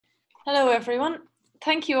Hello, everyone.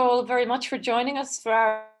 Thank you all very much for joining us for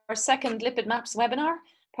our second Lipid Maps webinar,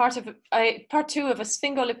 part two of a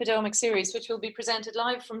sphingolipidomics series, which will be presented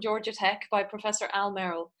live from Georgia Tech by Professor Al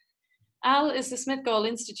Merrill. Al is the Smith-Gold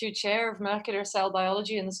Institute Chair of Molecular Cell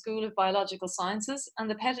Biology in the School of Biological Sciences and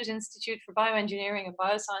the Pettit Institute for Bioengineering and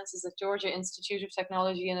Biosciences at Georgia Institute of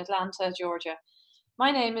Technology in Atlanta, Georgia.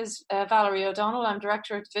 My name is Valerie O'Donnell. I'm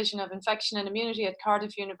Director of Division of Infection and Immunity at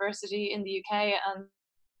Cardiff University in the UK, and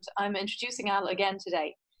I'm introducing Al again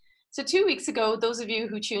today. So 2 weeks ago, those of you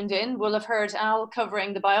who tuned in will have heard Al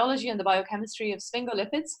covering the biology and the biochemistry of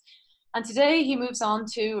sphingolipids. And today he moves on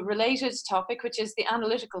to a related topic, which is the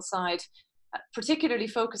analytical side, particularly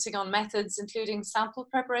focusing on methods including sample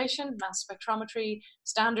preparation, mass spectrometry,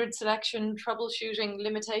 standard selection, troubleshooting,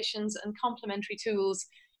 limitations, and complementary tools,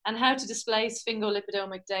 and how to display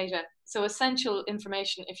sphingolipidomic data. So essential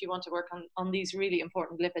information if you want to work on these really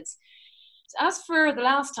important lipids. As for the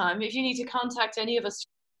last time, if you need to contact any of us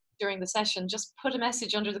during the session, just put a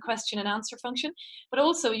message under the question and answer function, but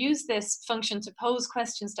also use this function to pose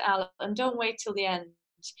questions to Al, and don't wait till the end.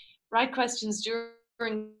 Write questions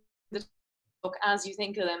during the talk as you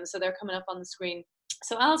think of them, so they're coming up on the screen.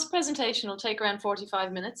 So Al's presentation will take around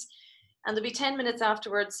 45 minutes, and there'll be 10 minutes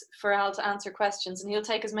afterwards for Al to answer questions, and he'll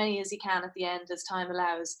take as many as he can at the end as time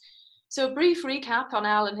allows. So a brief recap on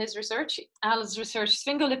Al and his research. Al has researched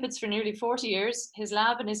sphingolipids for nearly 40 years. His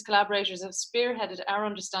lab and his collaborators have spearheaded our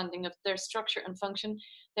understanding of their structure and function,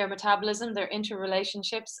 their metabolism, their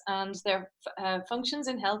interrelationships, and their functions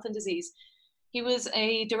in health and disease. He was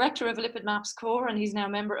a director of Lipid MAPS Core, and he's now a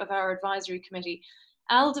member of our advisory committee.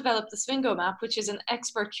 Al developed the sphingo map, which is an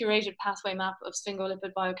expert curated pathway map of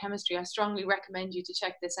sphingo-lipid biochemistry. I strongly recommend you to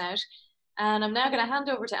check this out. And I'm now going to hand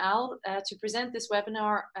over to Al to present this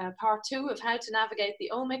webinar, part two of how to navigate the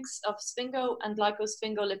omics of sphingo and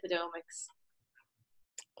glycosphingo lipidomics.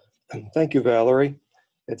 Thank you, Valerie.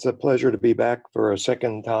 It's a pleasure to be back for a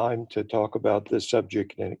second time to talk about this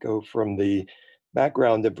subject and go from the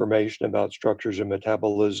background information about structures and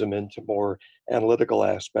metabolism into more analytical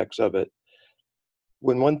aspects of it.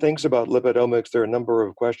 When one thinks about lipidomics, there are a number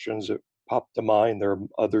of questions that pop to mind. There are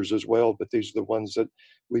others as well, but these are the ones that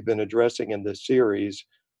we've been addressing in this series.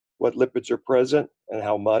 What lipids are present and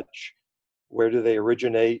how much? Where do they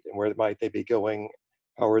originate and where might they be going?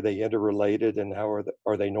 How are they interrelated and how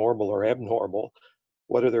are they normal or abnormal?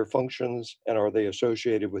 What are their functions and are they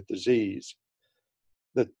associated with disease?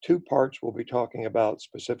 The two parts we'll be talking about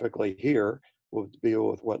specifically here will deal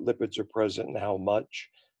with what lipids are present and how much,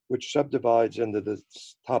 which subdivides into the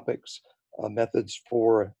topics, methods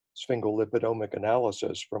for sphingolipidomic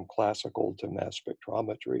analysis from classical to mass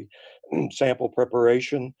spectrometry, sample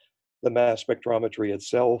preparation, the mass spectrometry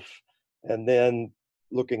itself, and then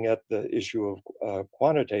looking at the issue of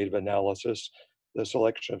quantitative analysis, the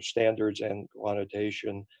selection of standards and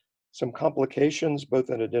quantitation, some complications both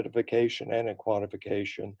in identification and in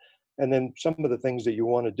quantification, and then some of the things that you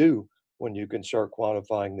want to do when you can start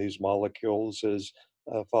quantifying these molecules is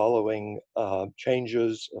following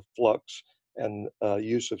changes of flux and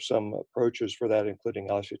use of some approaches for that, including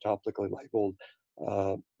isotopically labeled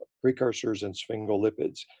precursors and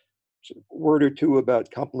sphingolipids. So a word or two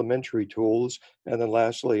about complementary tools, and then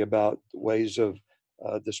lastly about ways of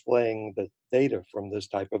displaying the data from this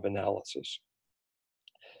type of analysis.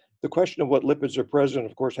 The question of what lipids are present,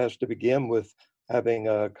 of course, has to begin with having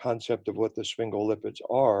a concept of what the sphingolipids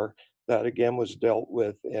are. That again was dealt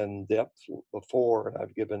with in depth before, and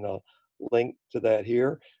I've given a link to that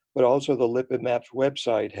here. But also the Lipid Maps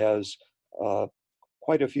website has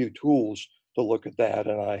quite a few tools to look at that,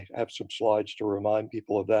 and I have some slides to remind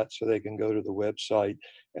people of that so they can go to the website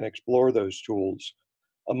and explore those tools.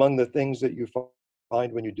 Among the things that you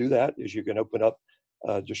find when you do that is you can open up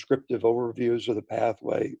descriptive overviews of the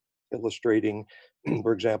pathway, illustrating,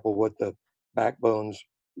 for example, what the backbones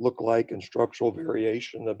look like and structural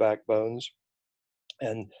variation of the backbones,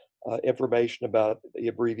 and information about the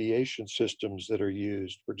abbreviation systems that are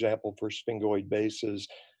used. For example, for sphingoid bases,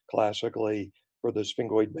 classically for the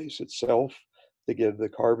sphingoid base itself, to give the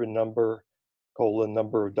carbon number,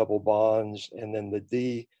 number of double bonds, and then the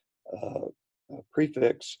D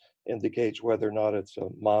prefix indicates whether or not it's a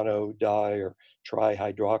mono, di, or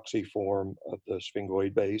trihydroxy form of the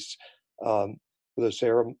sphingoid base.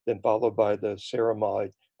 Then followed by the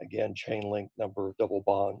ceramide, again, chain link number of double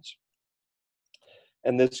bonds.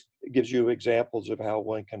 And this gives you examples of how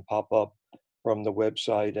one can pop up from the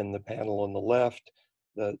website and the panel on the left,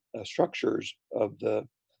 the structures of the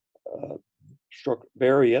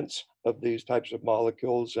variants of these types of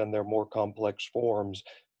molecules and their more complex forms,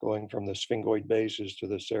 going from the sphingoid bases to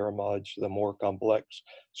the ceramides to the more complex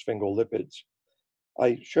sphingolipids.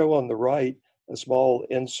 I show on the right a small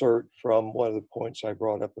insert from one of the points I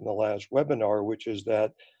brought up in the last webinar, which is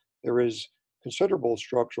that there is considerable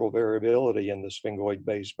structural variability in the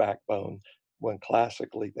sphingoid-based backbone. One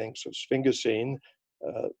classically thinks of sphingosine,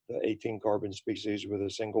 the 18 carbon species with a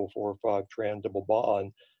single 4 or 5 strand double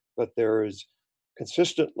bond, but there is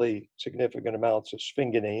consistently significant amounts of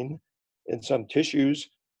sphingonine. In some tissues,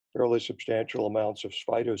 fairly substantial amounts of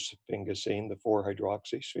phytosphingosine, the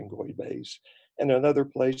 4-hydroxy sphingoid base. And in other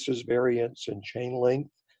places, variants in chain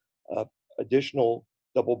length, additional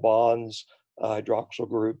double bonds, hydroxyl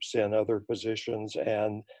groups in other positions.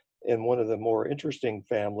 And in one of the more interesting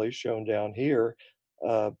families shown down here,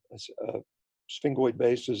 sphingoid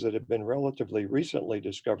bases that have been relatively recently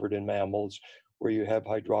discovered in mammals, where you have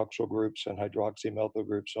hydroxyl groups and hydroxymethyl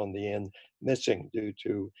groups on the end missing due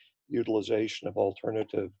to utilization of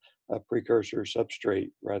alternative precursor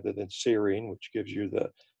substrate rather than serine, which gives you the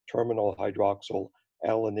terminal hydroxyl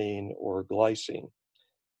alanine or glycine.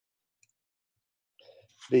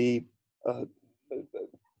 The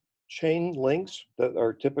chain links that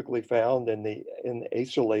are typically found in the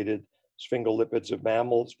acylated sphingolipids of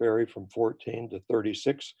mammals vary from 14 to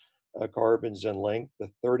 36 carbons in length. The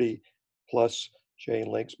 30 plus chain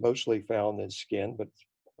links mostly found in skin, but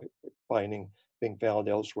being found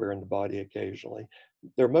elsewhere in the body occasionally.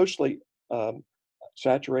 They're mostly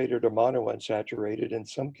saturated or monounsaturated, in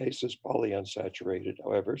some cases polyunsaturated,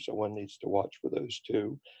 however, so one needs to watch for those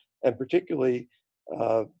too. And particularly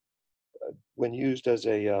when used as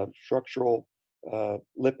a structural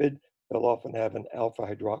lipid, they'll often have an alpha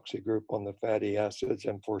hydroxy group on the fatty acids,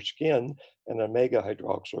 and for skin, an omega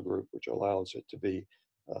hydroxyl group, which allows it to be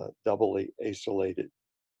doubly acylated.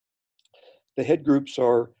 The head groups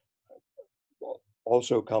are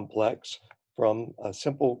also complex, from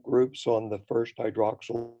simple groups on the first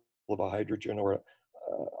hydroxyl of a hydrogen or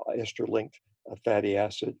ester-linked fatty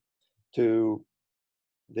acid to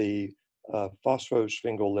the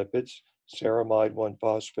phosphosphingolipids, ceramide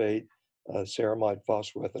 1-phosphate, ceramide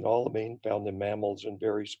phosphoethanolamine found in mammals in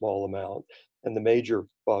very small amount, and the major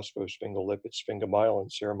phosphosphingolipids,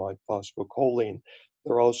 sphingomyelin, ceramide phosphocholine.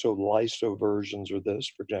 There are also lyso versions of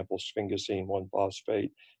this, for example, sphingosine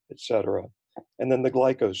 1-phosphate, etc. And then the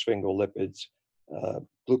glycosphingo-lipids,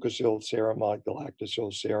 glucosyl ceramide,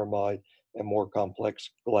 galactosyl ceramide, and more complex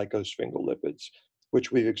glycosphingo-lipids,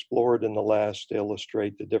 which we've explored in the last to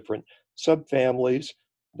illustrate the different subfamilies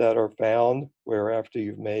that are found, where after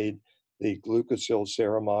you've made the glucosyl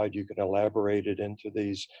ceramide, you can elaborate it into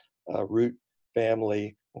these root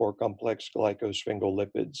family, more complex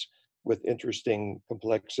glycosphingo-lipids with interesting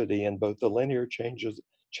complexity in both the linear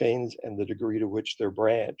chains and the degree to which they're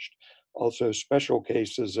branched. Also, special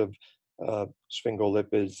cases of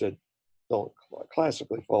sphingolipids that don't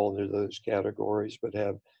classically fall into those categories, but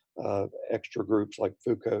have extra groups like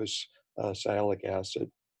fucose, sialic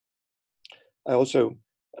acid. I also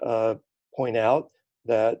point out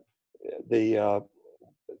that the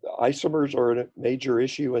isomers are a major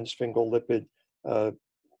issue in sphingolipid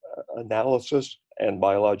analysis and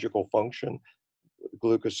biological function,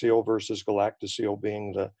 glucosyl versus galactosyl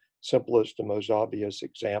being the simplest and most obvious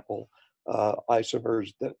example.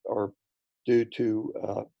 Isomers that are due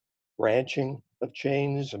to branching of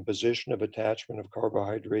chains and position of attachment of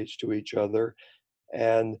carbohydrates to each other,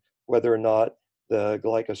 and whether or not the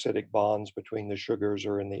glycosidic bonds between the sugars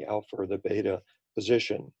are in the alpha or the beta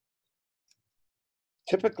position.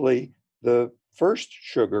 Typically, the first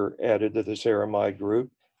sugar added to the ceramide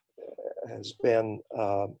group has been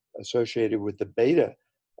associated with the beta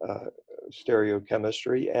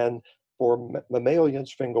stereochemistry, and for mammalian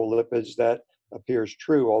sphingolipids that appears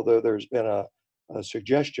true, although there's been a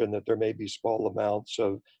suggestion that there may be small amounts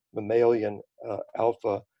of mammalian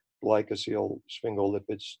alpha glycosyl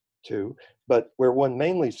sphingolipids too. But where one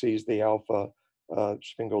mainly sees the alpha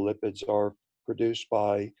sphingolipids are produced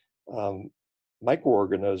by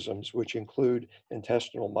microorganisms, which include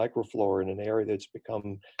intestinal microflora, in an area that's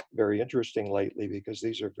become very interesting lately because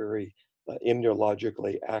these are very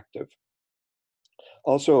immunologically active.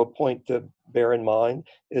 Also, a point to bear in mind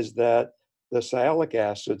is that the sialic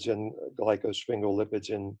acids in glycosphingolipids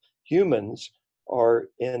in humans are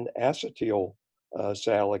in acetyl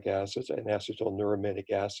sialic acids and acetyl neurominic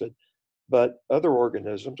acid, but other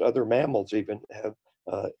organisms, other mammals even, have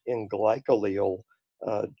in glycolyl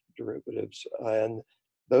derivatives, and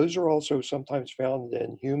those are also sometimes found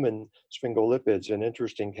in human sphingolipids in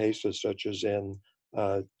interesting cases, such as in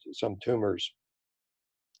some tumors.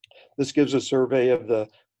 This gives a survey of the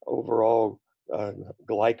overall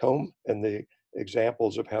glycome and the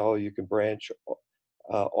examples of how you can branch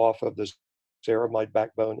off of the ceramide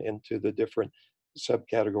backbone into the different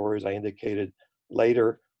subcategories I indicated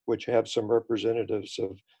later, which have some representatives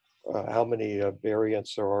of how many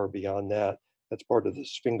variants there are beyond that. That's part of the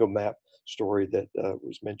sphingo map story that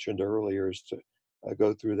was mentioned earlier, is to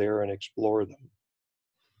go through there and explore them.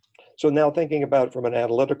 So now thinking about it from an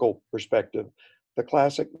analytical perspective, the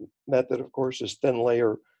classic method, of course, is thin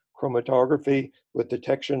layer chromatography with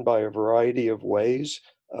detection by a variety of ways,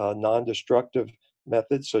 non-destructive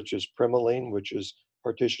methods such as primeline, which is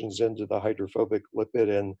partitions into the hydrophobic lipid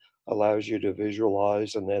and allows you to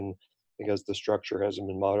visualize, and then because the structure hasn't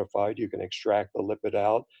been modified, you can extract the lipid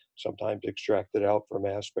out, sometimes extract it out for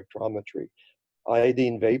mass spectrometry.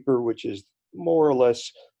 Iodine vapor, which is more or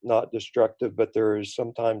less not destructive, but there is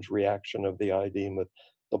sometimes reaction of the iodine with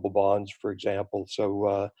double bonds, for example.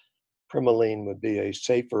 So primeline would be a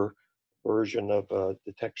safer version of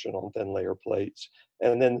detection on thin layer plates.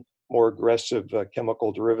 And then more aggressive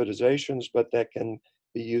chemical derivatizations, but that can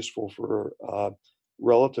be useful for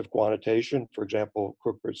relative quantitation. For example,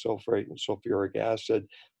 cupric sulfate and sulfuric acid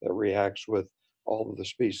that reacts with all of the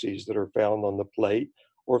species that are found on the plate.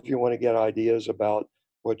 Or if you want to get ideas about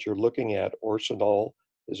what you're looking at, orsanol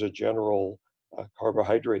is a general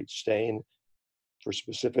carbohydrate stain. For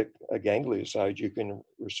specific gangliosides, you can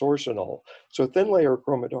resorcinol. So thin layer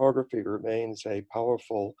chromatography remains a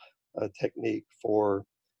powerful technique for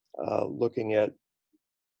looking at,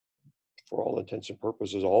 for all intents and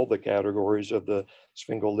purposes, all the categories of the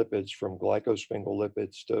sphingolipids, from glycosphingo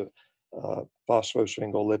to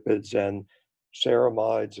phosphosphingolipids and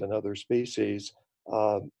ceramides and other species,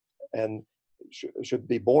 and should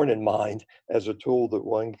be borne in mind as a tool that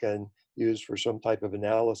one can use for some type of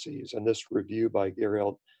analyses. And this review by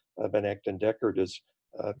Gerald Van Deckert is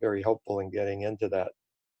very helpful in getting into that.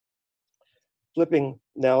 Flipping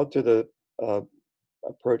now to the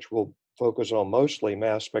approach we'll focus on mostly,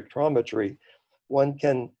 mass spectrometry, one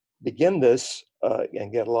can begin this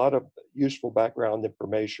and get a lot of useful background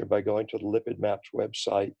information by going to the LIPID MAPS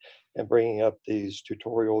website and bringing up these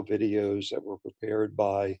tutorial videos that were prepared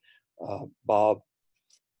by Bob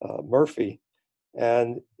Murphy.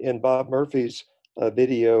 And in Bob Murphy's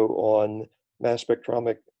video on mass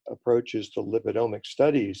spectrometric approaches to lipidomic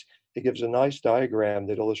studies, he gives a nice diagram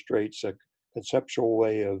that illustrates a conceptual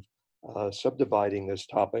way of subdividing this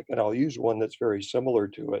topic. And I'll use one that's very similar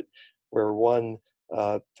to it, where one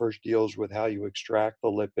first deals with how you extract the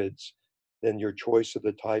lipids, then your choice of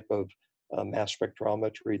the type of mass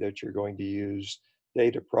spectrometry that you're going to use,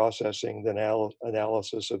 data processing, then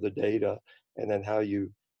analysis of the data, and then how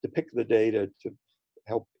you depict the data to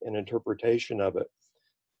help in interpretation of it.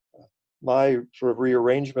 My sort of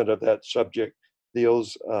rearrangement of that subject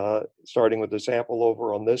deals starting with the sample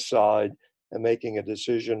over on this side and making a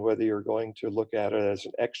decision whether you're going to look at it as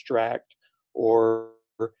an extract or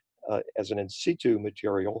as an in situ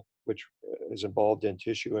material, which is involved in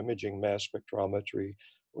tissue imaging mass spectrometry,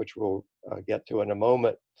 which we'll get to in a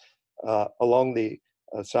moment. Along the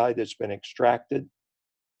side that's been extracted,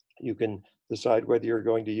 you can decide whether you're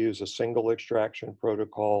going to use a single extraction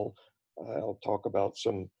protocol. I'll talk about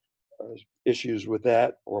some issues with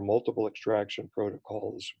that, or multiple extraction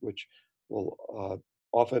protocols, which will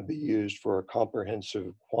often be used for a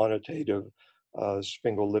comprehensive quantitative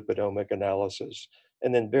sphingolipidomic analysis.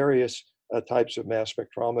 And then various types of mass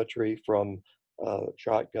spectrometry, from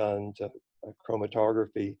shotgun to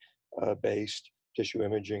chromatography based tissue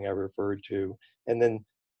imaging I referred to. And then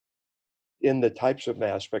in the types of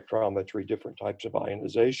mass spectrometry, different types of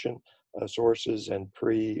ionization sources and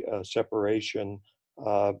pre-separation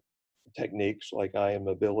techniques like ion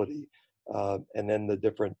mobility, and then the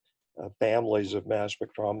different families of mass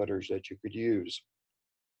spectrometers that you could use.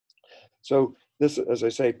 So this, as I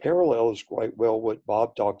say, parallels quite well what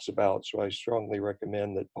Bob talks about. So I strongly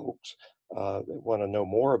recommend that folks that want to know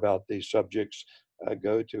more about these subjects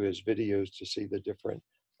go to his videos to see the different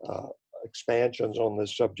expansions on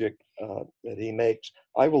this subject that he makes.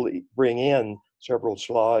 I will bring in several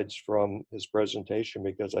slides from his presentation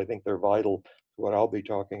because I think they're vital to what I'll be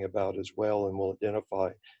talking about as well, and we'll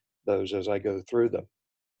identify those as I go through them.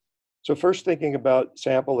 So first, thinking about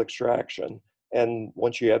sample extraction, and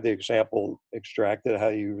once you have the sample extracted, how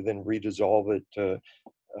you then redissolve it to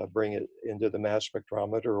bring it into the mass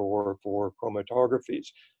spectrometer or for chromatographies.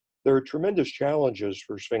 There are tremendous challenges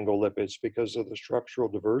for sphingolipids because of the structural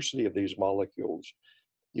diversity of these molecules.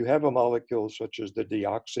 You have a molecule such as the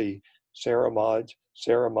deoxyceramides,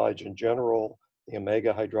 ceramides in general, the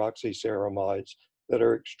omega hydroxyceramides that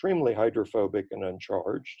are extremely hydrophobic and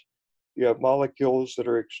uncharged. You have molecules that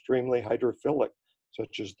are extremely hydrophilic,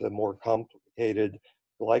 such as the more complicated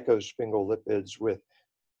glycosphingo lipids with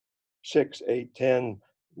 6, 8, 10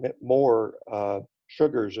 more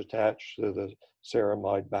sugars attached to the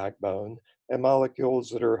ceramide backbone, and molecules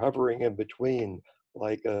that are hovering in between,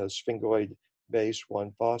 like a sphingosine base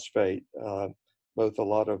 1-phosphate, both a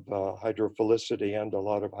lot of hydrophilicity and a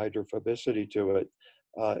lot of hydrophobicity to it.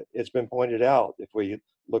 It's been pointed out, if we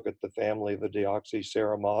look at the family of the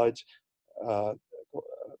deoxyceramides, uh,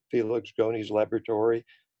 Felix Goni's laboratory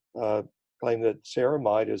claimed that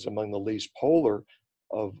ceramide is among the least polar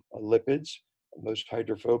of lipids, most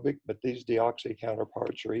hydrophobic, but these deoxy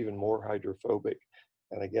counterparts are even more hydrophobic.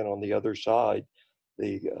 And again, on the other side,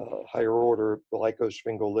 the higher order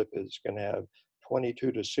glycosphingo can have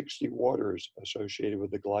 22 to 60 waters associated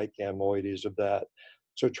with the glycan moieties of that.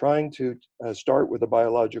 So trying to start with a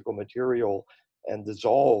biological material and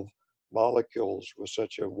dissolve molecules with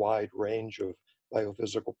such a wide range of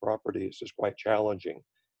biophysical properties is quite challenging.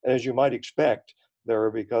 And as you might expect, there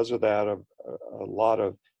are, because of that, a lot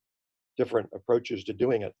of different approaches to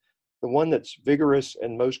doing it. The one that's vigorous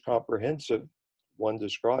and most comprehensive, one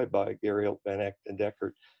described by Geriel van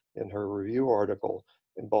Deckert in her review article,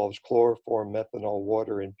 involves chloroform, methanol,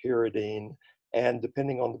 water, and pyridine, and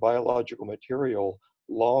depending on the biological material,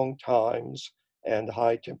 long times and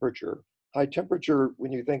high temperature. High temperature,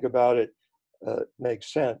 when you think about it,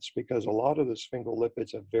 makes sense because a lot of the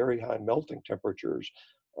sphingolipids have very high melting temperatures.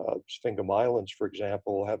 Sphingomyelins, for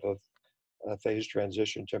example, have a phase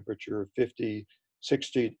transition temperature of 50,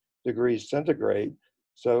 60 degrees centigrade.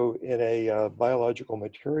 So in a biological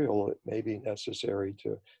material, it may be necessary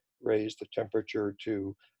to raise the temperature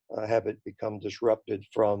to have it become disrupted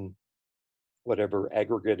from whatever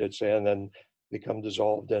aggregate it's in and become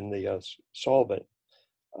dissolved in the solvent.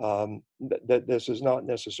 This is not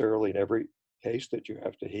necessarily in every case that you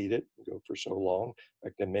have to heat it and go for so long.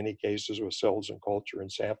 Like in many cases with cells and culture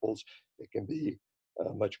and samples, it can be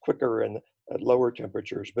much quicker and at lower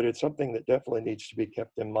temperatures, but it's something that definitely needs to be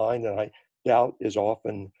kept in mind, and I doubt is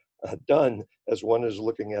often done as one is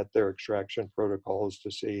looking at their extraction protocols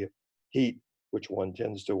to see if heat, which one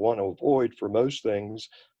tends to want to avoid for most things,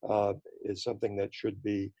 is something that should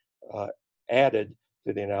be added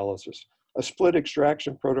to the analysis. A split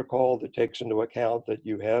extraction protocol that takes into account that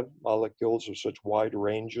you have molecules of such wide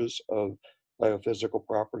ranges of biophysical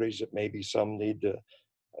properties that maybe some need to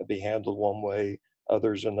be handled one way,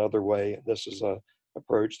 others another way. This is an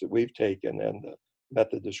approach that we've taken, and the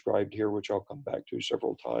method described here, which I'll come back to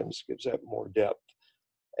several times, gives that more depth.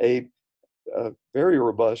 A very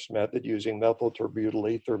robust method using methyl terbutyl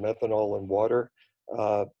ether, methanol, and water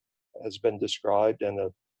has been described, and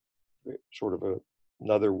a sort of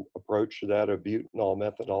another approach to that of butanol,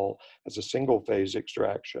 methanol as a single phase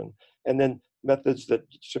extraction. And then methods that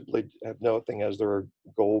simply have nothing as their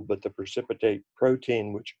goal but to precipitate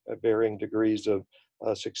protein, which have varying degrees of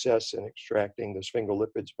success in extracting the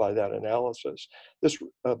sphingolipids by that analysis. This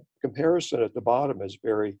comparison at the bottom is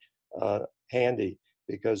very handy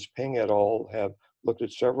because Ping et al. Have looked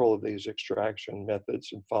at several of these extraction methods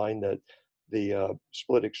and find that the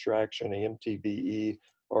split extraction, the MTBE,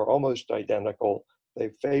 are almost identical. They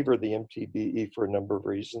favor the MTBE for a number of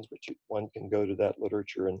reasons, but one can go to that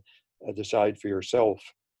literature and decide for yourself.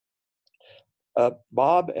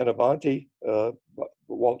 Bob and Avanti,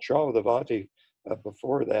 Walt Shaw with Avanti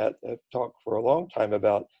before that, talked for a long time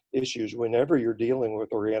about issues whenever you're dealing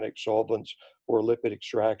with organic solvents or lipid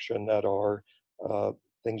extraction that are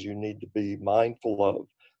things you need to be mindful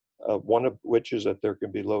of. One of which is that there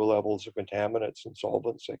can be low levels of contaminants and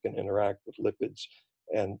solvents that can interact with lipids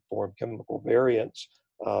and form chemical variants.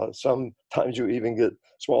 Sometimes you even get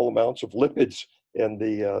small amounts of lipids in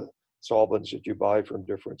the solvents that you buy from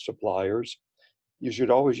different suppliers. You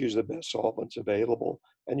should always use the best solvents available,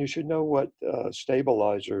 and you should know what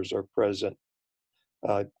stabilizers are present.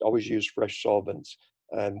 Always use fresh solvents,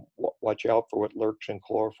 and watch out for what lurks in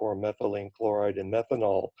chloroform, methylene chloride, and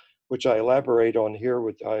methanol, which I elaborate on here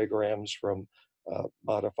with diagrams from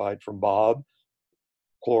modified from Bob.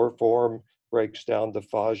 Chloroform breaks down the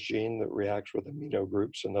phosgene that reacts with amino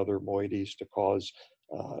groups and other moieties to cause,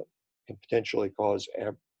 can potentially cause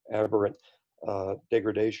aberrant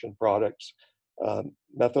degradation products.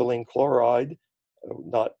 Methylene chloride,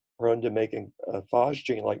 not prone to making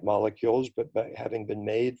phosgene-like molecules, but having been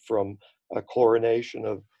made from chlorination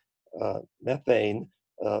of methane,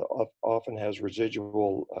 often has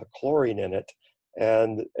residual chlorine in it.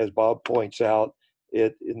 And as Bob points out,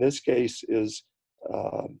 it in this case is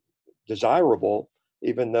desirable,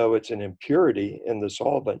 even though it's an impurity in the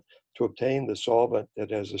solvent, to obtain the solvent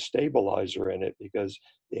that has a stabilizer in it, because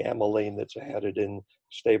the amylene that's added in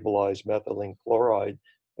stabilized methylene chloride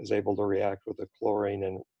is able to react with the chlorine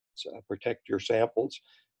and protect your samples.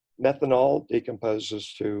 Methanol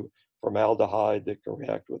decomposes to formaldehyde that can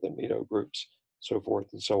react with amino groups so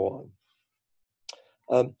forth and so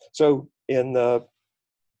on. So in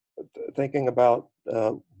thinking about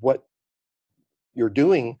what you're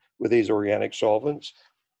doing with these organic solvents,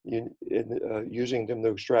 using them to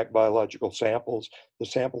extract biological samples, the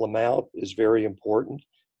sample amount is very important.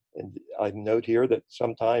 And I note here that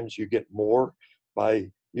sometimes you get more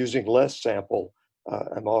by using less sample.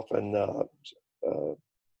 I'm often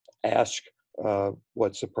asked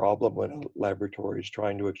what's the problem when a laboratory is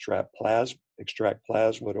trying to extract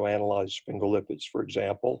plasma to analyze sphingolipids, for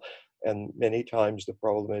example. And many times the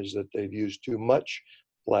problem is that they've used too much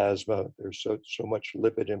plasma. There's so much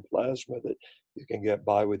lipid in plasma that you can get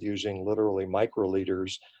by with using literally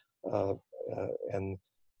microliters and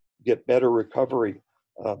get better recovery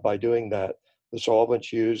by doing that. The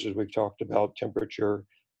solvents used, as we've talked about, temperature,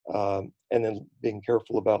 and then being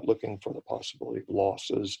careful about looking for the possibility of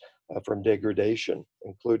losses from degradation,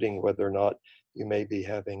 including whether or not you may be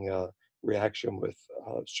having a reaction with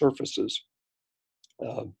surfaces.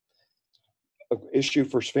 An issue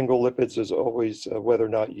for sphingolipids is always whether or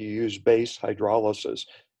not you use base hydrolysis.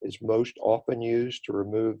 It's most often used to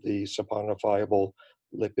remove the saponifiable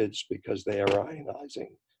lipids because they are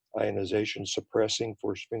ionization suppressing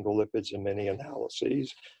for sphingolipids in many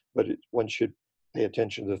analyses. But one should pay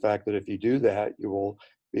attention to the fact that if you do that, you will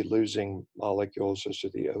be losing molecules such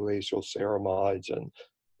as the oacylceramides and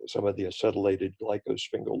some of the acetylated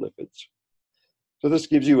glycosphingo So this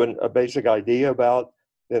gives you a basic idea about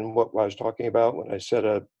then what I was talking about when I said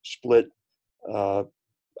a split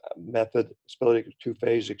method, split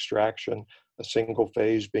two-phase extraction, a single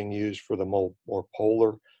phase being used for the more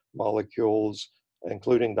polar molecules,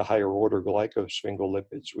 including the higher order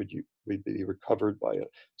glycosphingolipids would be recovered by a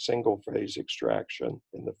single phase extraction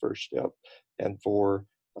in the first step, and for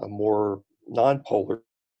more non-polar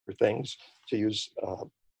things to use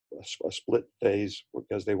a split phase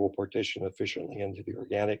because they will partition efficiently into the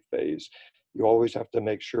organic phase. You always have to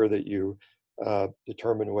make sure that you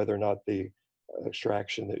determine whether or not the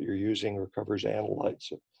extraction that you're using recovers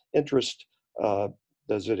analytes of interest.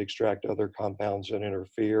 Does it extract other compounds that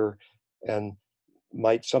interfere? And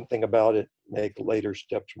might something about it make later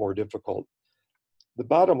steps more difficult? The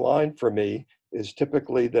bottom line for me is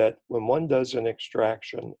typically that when one does an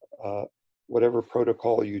extraction, whatever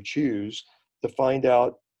protocol you choose, to find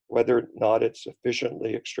out whether or not it's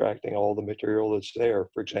efficiently extracting all the material that's there.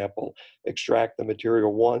 For example, extract the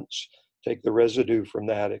material once, take the residue from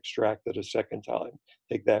that, extract it a second time,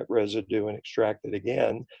 take that residue and extract it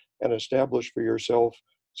again, and establish for yourself,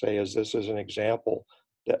 say, as this is an example,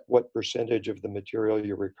 that what percentage of the material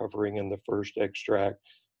you're recovering in the first extract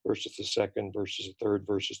versus the second versus the third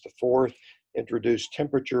versus the fourth. Introduce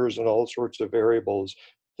temperatures and all sorts of variables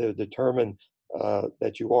to determine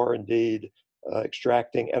that you are indeed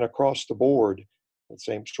extracting, and across the board, the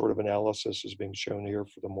same sort of analysis is being shown here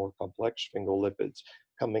for the more complex sphingolipids,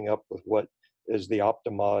 coming up with what is the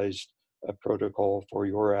optimized protocol for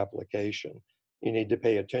your application. You need to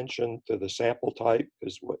pay attention to the sample type,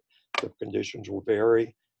 because what the conditions will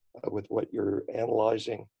vary with what you're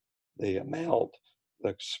analyzing, the amount,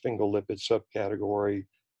 the sphingolipid subcategory,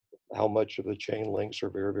 how much of the chain links are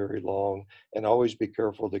very, very long, and always be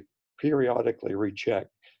careful to periodically recheck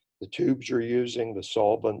the tubes you're using, the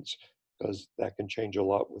solvents, because that can change a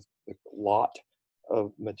lot with the lot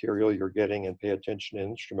of material you're getting, and pay attention to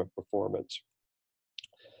instrument performance.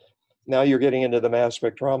 Now you're getting into the mass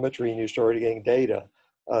spectrometry and you start getting data.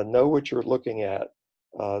 Know what you're looking at,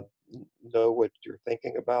 know what you're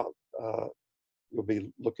thinking about, you'll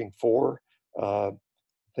be looking for.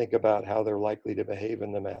 Think about how they're likely to behave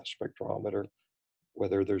in the mass spectrometer,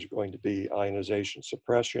 whether there's going to be ionization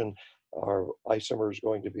suppression, or isomers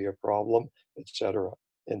going to be a problem, etc.,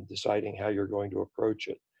 and deciding how you're going to approach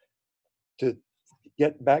it. To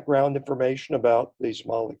get background information about these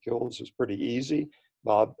molecules is pretty easy.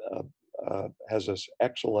 Bob has this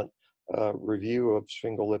excellent review of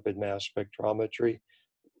sphingolipid mass spectrometry,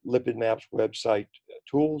 Lipid Maps website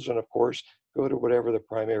tools, and of course, go to whatever the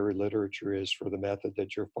primary literature is for the method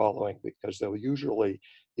that you're following, because they'll usually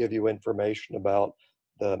give you information about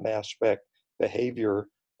the mass spec behavior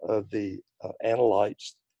of the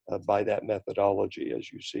analytes by that methodology,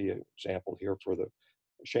 as you see an example here for the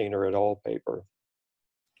Shaner et al. Paper.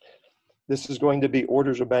 This is going to be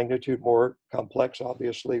orders of magnitude more complex,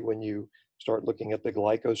 obviously, when you start looking at the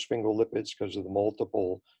glycosphingolipids because of the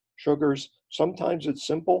multiple sugars. Sometimes it's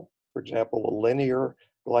simple. For example, a linear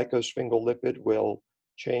glycosphingolipid will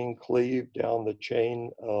chain cleave down the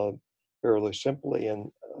chain fairly simply,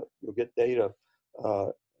 and you'll get data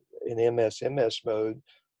in MS mode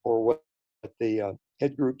for what the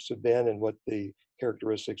head groups have been and what the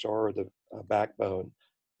characteristics are of the backbone.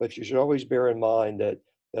 but you should always bear in mind that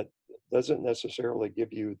that doesn't necessarily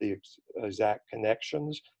give you the exact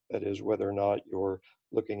connections. That is, whether or not you're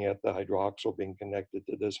looking at the hydroxyl being connected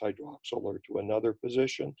to this hydroxyl or to another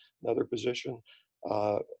position,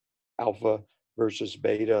 uh, alpha versus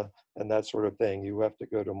beta, and that sort of thing. You have to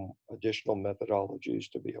go to additional methodologies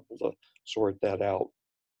to be able to sort that out.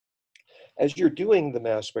 As you're doing the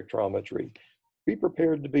mass spectrometry, be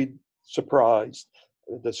prepared to be surprised,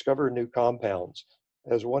 discover new compounds.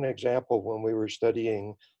 As one example, when we were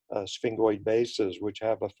studying sphingoid bases, which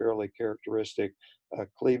have a fairly characteristic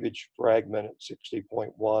cleavage fragment at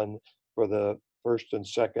 60.1 for the first and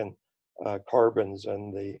second carbons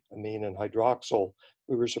and the amine and hydroxyl,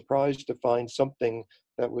 we were surprised to find something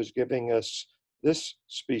that was giving us this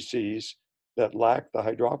species that lacked the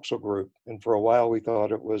hydroxyl group. And for a while, we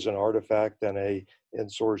thought it was an artifact and a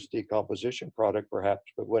in-source decomposition product,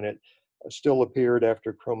 perhaps. But when it still appeared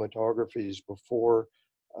after chromatographies before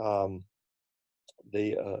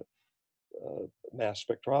the mass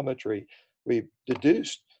spectrometry, we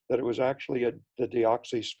deduced that it was actually the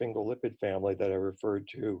deoxysphingolipid family that I referred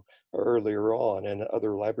to earlier on, and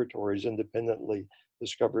other laboratories independently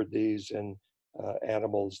discovered these in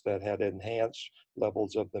animals that had enhanced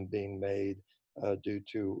levels of them being made due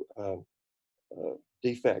to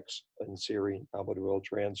defects in serine palmitoyl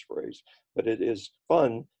transferase. But it is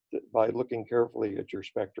fun by looking carefully at your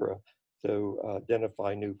spectra to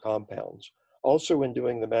identify new compounds. Also, in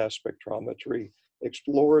doing the mass spectrometry,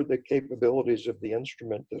 explore the capabilities of the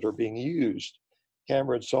instrument that are being used.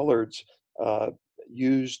 Cameron Sullards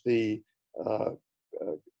used the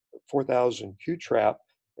 4000 Q-trap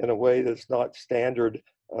in a way that's not standard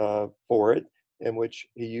for it, in which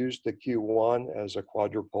he used the Q1 as a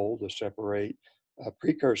quadrupole to separate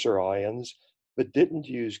precursor ions, but didn't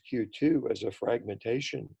use Q2 as a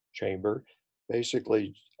fragmentation chamber.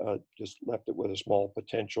 Basically, just left it with a small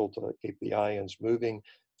potential to keep the ions moving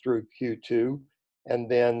through Q2, and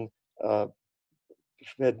then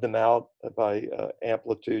fed them out by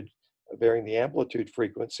amplitude, varying the amplitude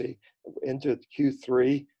frequency into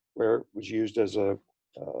Q3, where it was used as a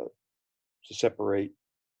to separate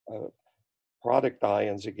product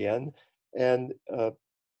ions again, and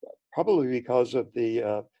probably because of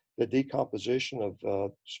the decomposition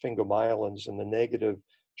of sphingomyelins in the negative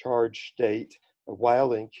charge state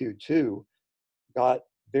while in Q2, got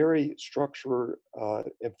very structure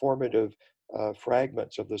informative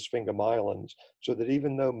fragments of the sphingomyelins, so that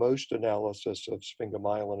even though most analysis of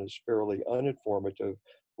sphingomyelin is fairly uninformative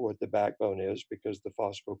for what the backbone is, because the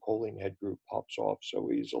phosphocholine head group pops off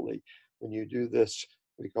so easily, when you do this,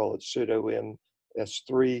 we call it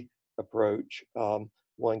pseudo-MS3 approach,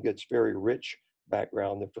 one gets very rich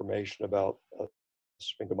background information about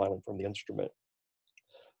sphingomyelin from the instrument.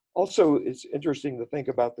 Also, it's interesting to think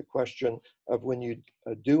about the question of when you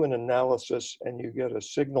do an analysis and you get a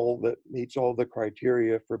signal that meets all the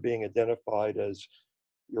criteria for being identified as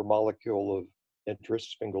your molecule of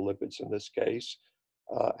interest, sphingolipids in this case,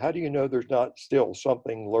 how do you know there's not still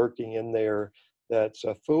something lurking in there that's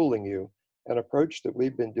fooling you? An approach that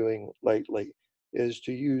we've been doing lately is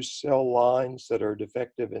to use cell lines that are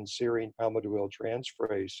defective in serine palmitoyl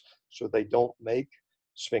transferase, so they don't make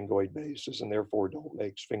sphingoid bases and therefore don't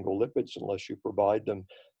make sphingolipids unless you provide them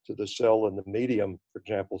to the cell in the medium. For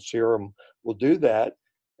example, serum will do that.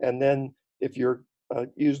 And then if you're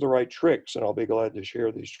use the right tricks, and I'll be glad to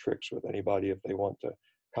share these tricks with anybody if they want to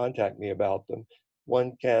contact me about them,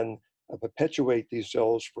 one can perpetuate these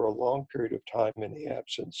cells for a long period of time in the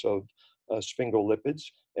absence of sphingolipids,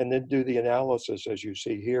 and then do the analysis, as you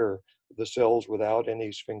see here, the cells without any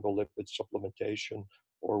sphingolipid supplementation,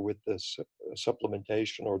 or with this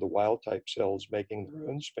supplementation or the wild type cells making their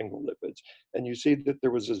own sphingolipids. And you see that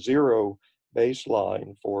there was a zero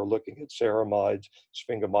baseline for looking at ceramides,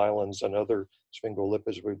 sphingomyelins, and other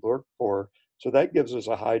sphingolipids we've looked for. So that gives us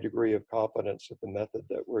a high degree of confidence that the method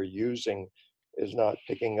that we're using is not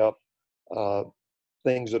picking up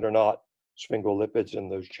things that are not sphingolipids in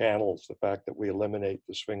those channels. The fact that we eliminate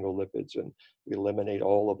the sphingolipids and we eliminate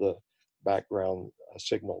all of the background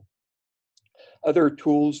signal. Other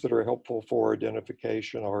tools that are helpful for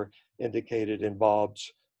identification are indicated in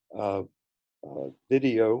Bob's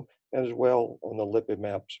video, and as well on the LIPID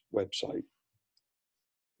MAPS website.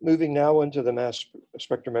 Moving now into the mass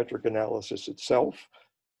spectrometric analysis itself,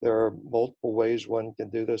 there are multiple ways one can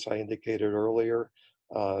do this. I indicated earlier,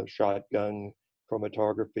 shotgun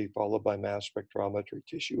chromatography followed by mass spectrometry,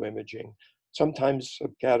 tissue imaging, sometimes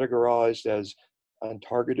categorized as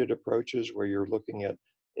untargeted approaches where you're looking at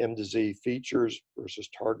M to Z features versus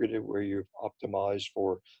targeted where you've optimized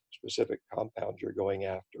for specific compounds you're going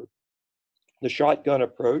after. The shotgun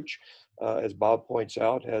approach, as Bob points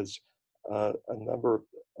out, has a number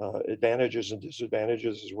of advantages and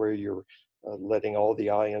disadvantages, is where you're letting all the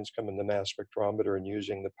ions come in the mass spectrometer and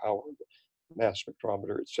using the power of the mass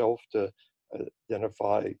spectrometer itself to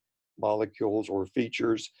identify molecules or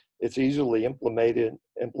features. It's easily implemented.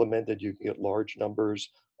 You can get large numbers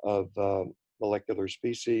of molecular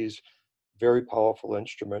species. Very powerful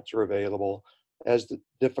instruments are available. As the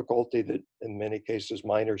difficulty that in many cases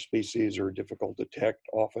minor species are difficult to detect,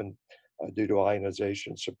 often due to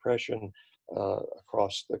ionization suppression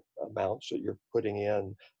across the amounts that you're putting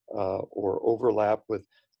in, or overlap with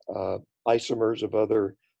isomers of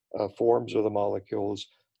other forms of the molecules.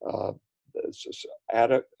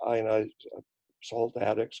 Ionized salt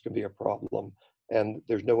addicts can be a problem, and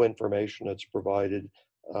there's no information that's provided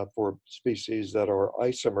for species that are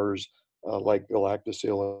isomers like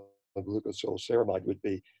galactosyl and glucosylceramide would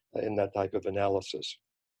be in that type of analysis.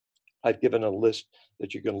 I've given a list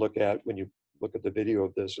that you can look at when you look at the video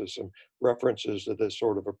of this as some references to this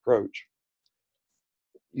sort of approach.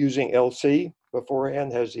 Using LC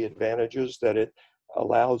beforehand has the advantages that it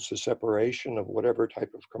allows the separation of whatever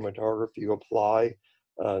type of chromatography you apply,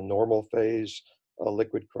 normal phase,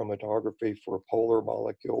 liquid chromatography for polar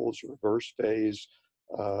molecules, reverse phase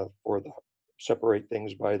for the separate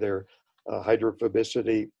things by their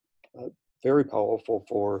hydrophobicity. Very powerful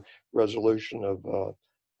for resolution of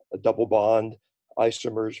a double bond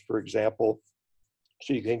isomers, for example.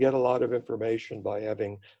 So you can get a lot of information by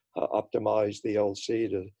having optimized the LC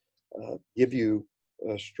to give you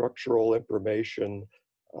structural information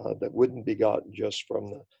that wouldn't be gotten just from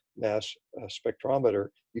the mass spectrometer.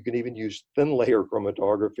 You can even use thin layer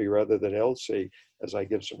chromatography rather than LC, as I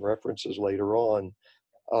give some references later on.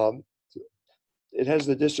 It has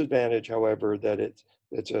the disadvantage, however, that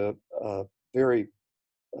it's a very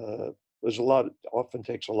often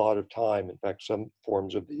takes a lot of time. In fact, some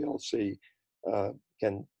forms of the LC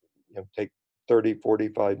can take 30,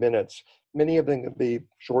 45 minutes. Many of them can be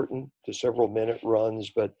shortened to several minute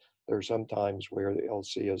runs, but there are some times where the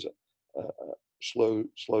LC is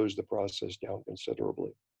slows the process down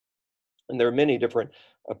considerably. And there are many different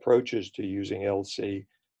approaches to using LC.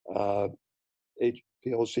 HPLC,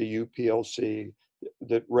 UPLC,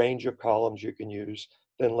 the range of columns you can use,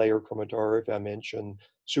 thin layer chromatography, I mentioned,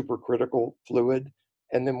 supercritical fluid,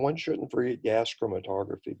 and then one shouldn't forget gas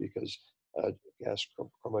chromatography, because gas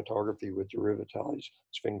chromatography with derivatized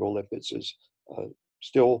sphingolipids is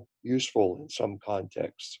still useful in some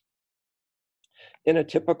contexts. In a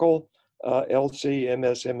typical LC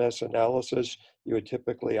MS analysis, you would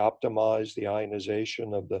typically optimize the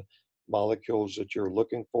ionization of the molecules that you're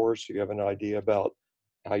looking for, so you have an idea about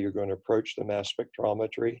how you're going to approach the mass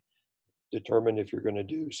spectrometry, determine if you're going to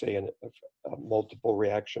do, say, a multiple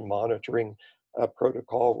reaction monitoring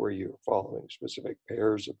protocol where you're following specific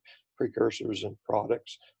pairs of precursors and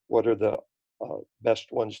products. What are the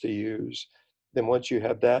best ones to use? Then once you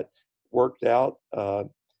have that worked out,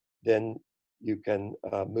 then you can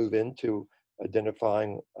move into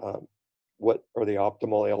identifying what are the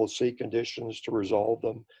optimal LC conditions to resolve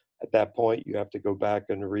them. At that point, you have to go back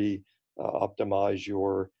and optimize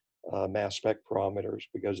your mass spectrometers,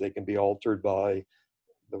 because they can be altered by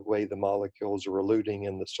the way the molecules are eluting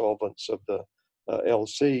in the solvents of the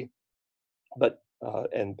LC,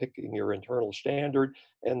 and picking your internal standard.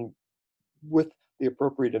 And with the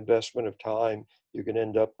appropriate investment of time, you can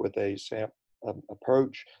end up with a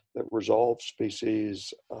approach that resolves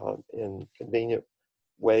species in convenient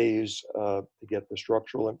ways to get the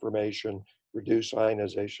structural information, reduce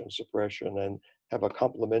ionization suppression, and have a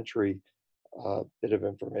complementary bit of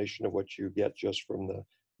information of what you get just from the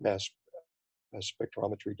mass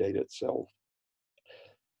spectrometry data itself.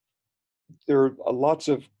 There are lots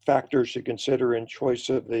of factors to consider in choice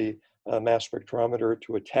of the mass spectrometer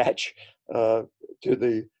to attach to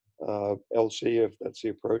the LC, if that's the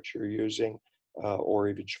approach you're using, or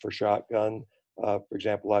even for shotgun. For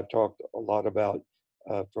example, I've talked a lot about,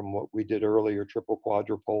 from what we did earlier, triple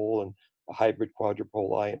quadrupole and a hybrid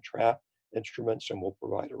quadrupole ion trap instruments, and we'll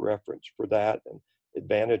provide a reference for that. And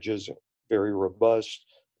advantages: very robust,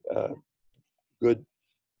 good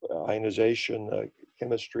ionization,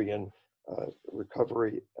 chemistry, and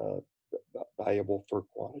recovery, valuable for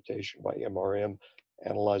quantitation by MRM,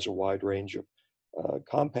 analyze a wide range of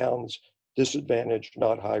compounds. Disadvantage: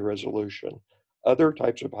 not high resolution. Other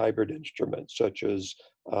types of hybrid instruments, such as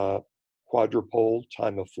quadrupole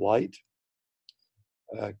time of flight,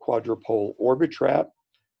 quadrupole Orbitrap,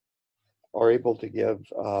 are able to give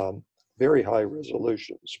very high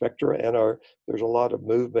resolution spectra, and there's a lot of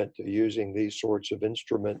movement to using these sorts of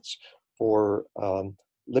instruments for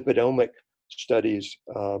lipidomic studies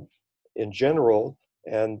in general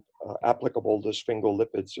and applicable to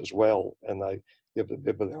sphingolipids as well. And I give the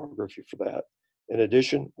bibliography for that. In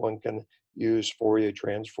addition, one can use Fourier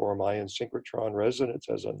transform ion synchrotron resonance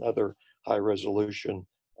as another high resolution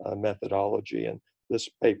methodology. And this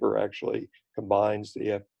paper actually combines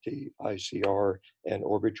the FTICR and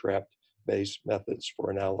Orbitrap based methods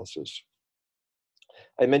for analysis.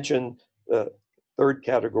 I mentioned the third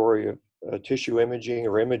category of tissue imaging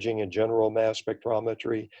or imaging in general, mass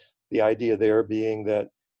spectrometry. The idea there being that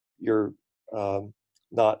you're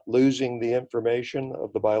not losing the information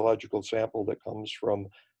of the biological sample that comes from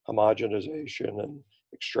homogenization and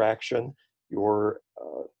extraction. You're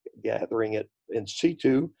gathering it in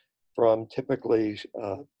situ from typically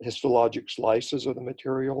histologic slices of the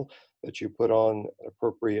material that you put on an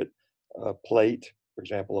appropriate plate, for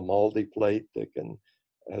example, a MALDI plate that can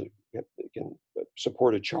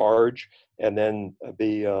support a charge and then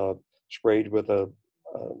be sprayed with a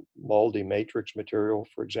MALDI matrix material,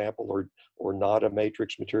 for example, or not a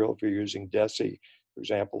matrix material if you're using DESI, for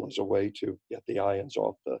example, as a way to get the ions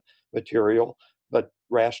off the material, but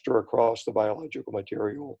raster across the biological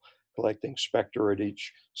material, collecting spectra at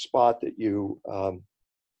each spot that you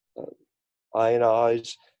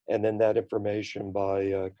ionize, and then that information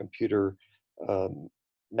by computer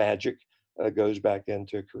magic goes back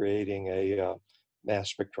into creating a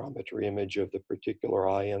mass spectrometry image of the particular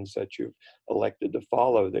ions that you've elected to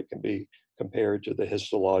follow that can be compared to the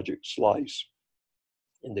histologic slice,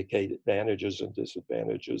 indicate advantages and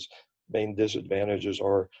disadvantages. Main disadvantages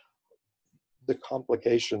are the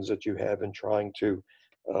complications that you have in trying to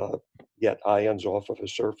get ions off of a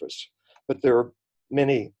surface. But there are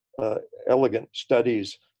many elegant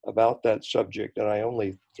studies about that subject, and I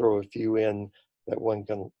only throw a few in that one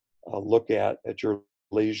can look at your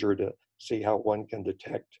leisure to see how one can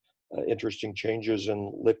detect interesting changes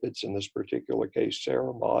in lipids, in this particular case,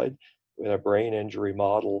 ceramide, in a brain injury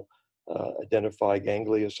model, identify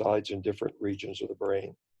gangliosides in different regions of the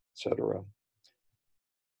brain, etc.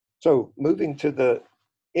 So moving to the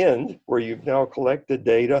end, where you've now collected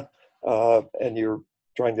data and you're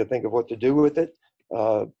trying to think of what to do with it,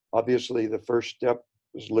 obviously the first step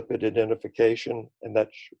is lipid identification, and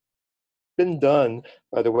that's been done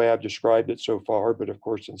by the way I've described it so far, but of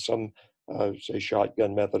course in some, say,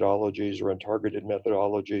 shotgun methodologies or untargeted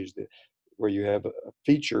methodologies where you have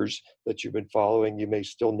features that you've been following, you may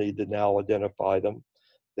still need to now identify them.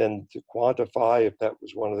 Then to quantify, if that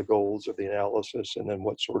was one of the goals of the analysis, and then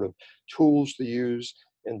what sort of tools to use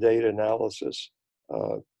in data analysis,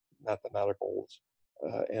 mathematical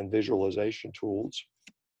and visualization tools.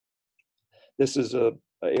 This is an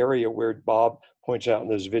area where Bob points out in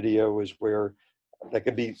this video is where that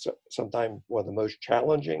can be sometimes one of the most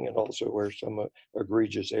challenging, and also where some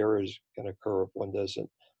egregious errors can occur if one doesn't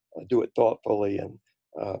do it thoughtfully and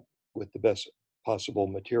with the best possible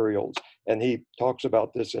materials. And he talks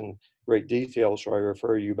about this in great detail, so I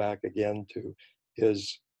refer you back again to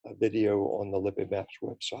his video on the Lipid Maps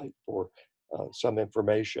website for some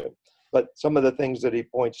information. But some of the things that he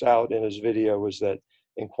points out in his video is that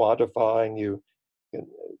in quantifying,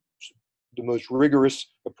 the most rigorous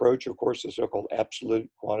approach, of course, the so-called absolute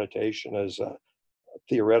quantitation is a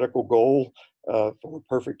theoretical goal for a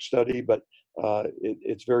perfect study, but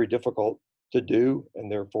it's very difficult to do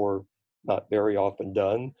and therefore not very often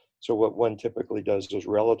done. So what one typically does is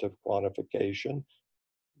relative quantification,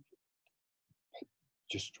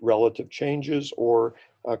 just relative changes, or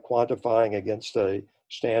quantifying against a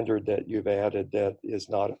standard that you've added that is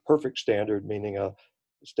not a perfect standard, meaning a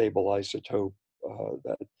stable isotope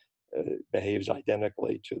that behaves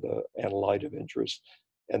identically to the analyte of interest,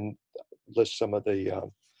 and list some of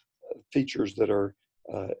the features that are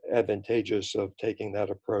advantageous of taking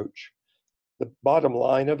that approach. The bottom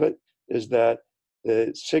line of it is that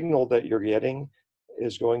the signal that you're getting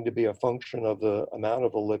is going to be a function of the amount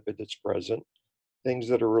of a lipid that's present, things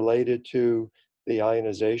that are related to the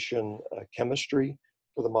ionization chemistry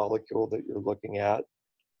for the molecule that you're looking at,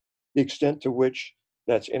 the extent to which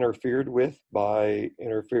that's interfered with by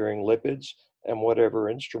interfering lipids, and whatever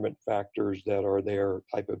instrument factors that are there,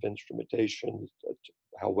 type of instrumentation,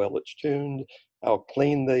 how well it's tuned, how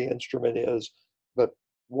clean the instrument is. But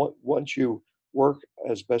once you work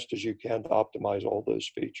as best as you can to optimize all those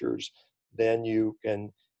features, then you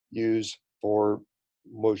can use, for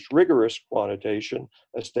most rigorous quantitation,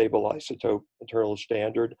 a stable isotope internal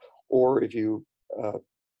standard, or if you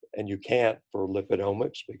and you can't for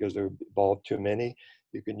lipidomics because there involve too many,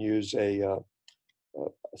 you can use a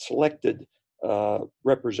selected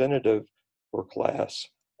representative for class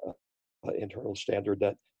internal standard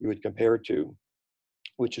that you would compare to,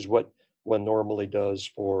 which is what one normally does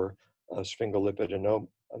for sphingolipid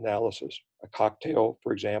analysis. A cocktail,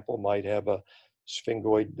 for example, might have a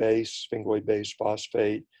sphingosine-based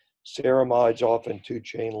phosphate. Ceramides, often 2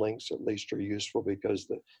 chain links at least, are useful because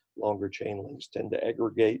the longer chain links tend to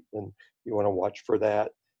aggregate, and you want to watch for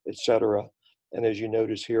that, etc. And as you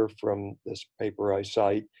notice here from this paper I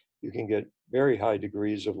cite, you can get very high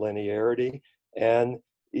degrees of linearity and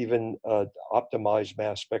even optimized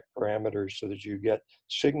mass spec parameters so that you get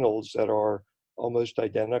signals that are almost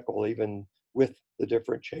identical even with the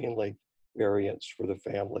different chain length variants for the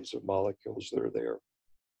families of molecules that are there.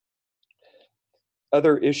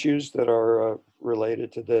 Other issues that are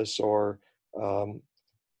related to this are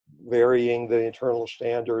varying the internal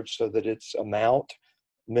standards so that its amount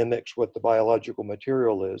mimics what the biological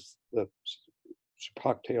material is. The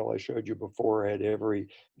cocktail I showed you before had every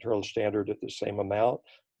internal standard at the same amount,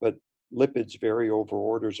 but lipids vary over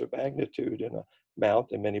orders of magnitude in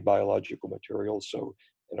amount in many biological materials. So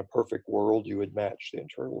in a perfect world, you would match the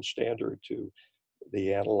internal standard to the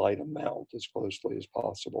analyte amount as closely as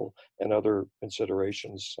possible, and other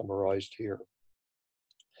considerations summarized here.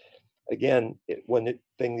 Again, one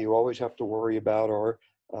thing you always have to worry about are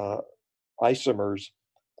isomers.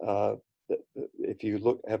 If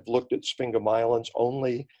you have looked at sphingomyelins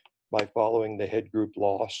only by following the head group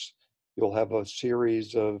loss, you'll have a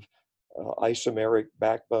series of isomeric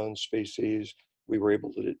backbone species. We were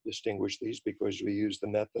able to distinguish these because we used the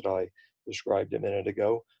method I described a minute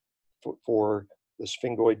ago. For the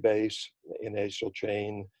sphingoid base, in acyl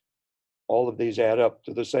chain, all of these add up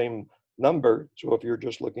to the same number. So if you're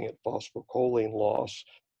just looking at phosphocholine loss,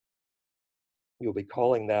 you'll be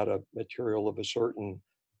calling that a material of a certain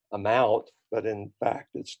amount, but in fact,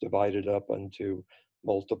 it's divided up into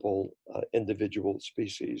multiple individual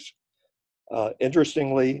species.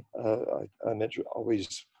 Interestingly, I'm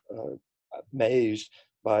always amazed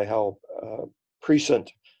by how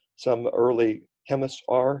prescient some early chemists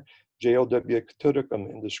are. J.L.W. Tuticum,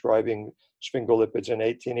 in describing sphingolipids in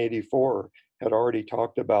 1884, had already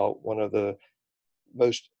talked about one of the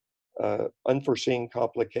most unforeseen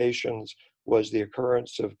complications was the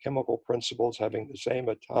occurrence of chemical principles having the same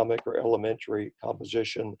atomic or elementary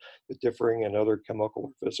composition, but differing in other chemical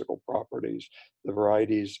or physical properties, the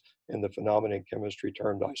varieties in the phenomenon in chemistry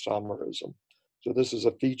termed isomerism. So this is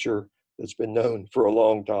a feature that's been known for a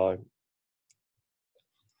long time.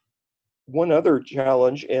 One other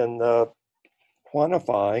challenge in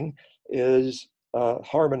quantifying is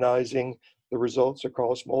harmonizing the results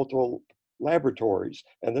across multiple laboratories.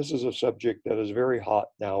 And this is a subject that is very hot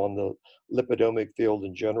now in the lipidomic field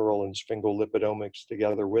in general, and sphingolipidomics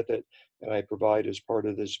together with it. And I provide, as part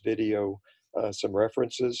of this video, some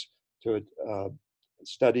references to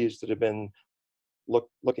studies that have been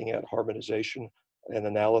looking at harmonization and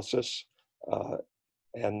analysis.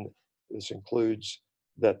 And this includes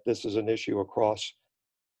that this is an issue across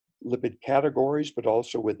lipid categories, but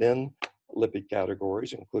also within lipid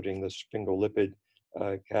categories, including the sphingolipid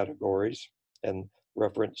categories, and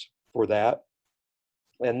reference for that.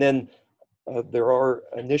 And then there are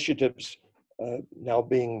initiatives now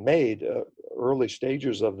being made, early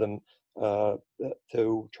stages of them,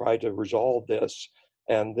 to try to resolve this.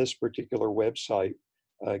 And this particular website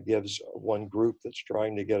gives one group that's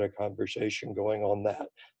trying to get a conversation going on that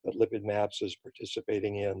LIPID MAPS is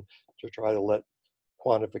participating in, to try to let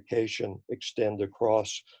quantification extend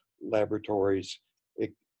across laboratories.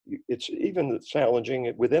 It's even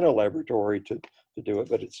challenging within a laboratory to do it,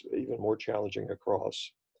 but it's even more challenging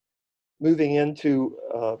across. Moving into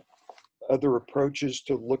other approaches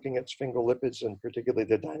to looking at sphingolipids, and particularly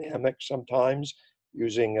the dynamics sometimes,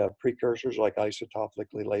 using precursors like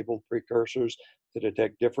isotopically labeled precursors to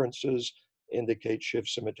detect differences, indicate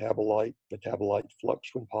shifts in metabolite flux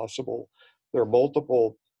when possible. There are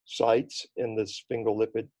multiple sites in the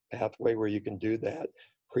sphingolipid pathway where you can do that.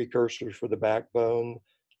 Precursors for the backbone,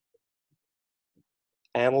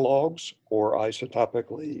 analogs or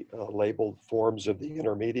isotopically labeled forms of the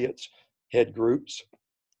intermediates, head groups.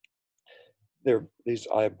 These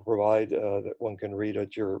I provide that one can read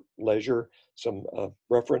at your leisure, some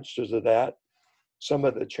references to that. Some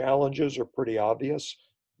of the challenges are pretty obvious.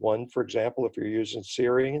 One, for example, if you're using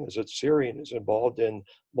serine, is that serine is involved in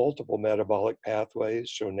multiple metabolic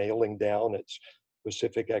pathways, so nailing down its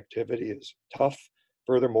specific activity is tough.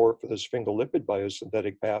 Furthermore, for the sphingolipid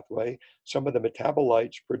biosynthetic pathway, some of the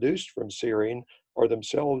metabolites produced from serine are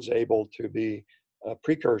themselves able to be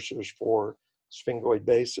precursors for sphingoid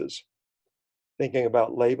bases. Thinking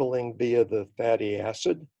about labeling via the fatty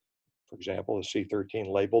acid, for example, a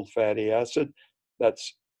C13 labeled fatty acid,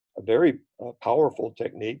 that's a very powerful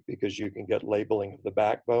technique because you can get labeling of the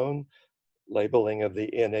backbone, labeling of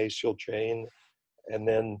the N-acyl chain, and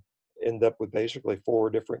then end up with basically 4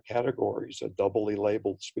 different categories: a doubly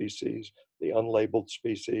labeled species, the unlabeled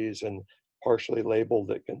species, and partially labeled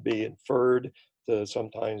that can be inferred to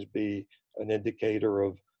sometimes be an indicator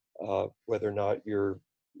of whether or not you're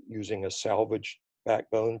using a salvaged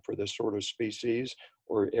backbone for this sort of species,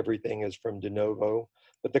 or everything is from de novo.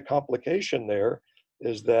 But the complication there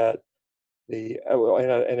is that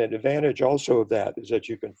and an advantage also of that is that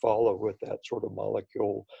you can follow with that sort of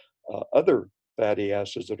molecule other fatty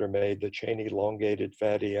acids that are made, the chain elongated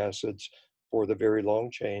fatty acids for the very long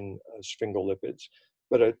chain sphingolipids.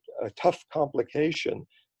 But a tough complication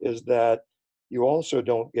is that you also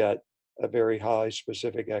don't get a very high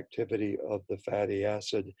specific activity of the fatty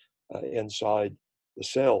acid inside the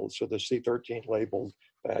cells. So the C13 labeled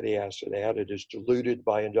fatty acid added is diluted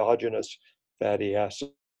by endogenous fatty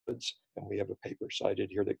acids. And we have a paper cited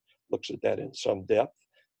here that looks at that in some depth.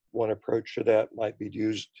 One approach to that might be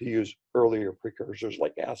to use earlier precursors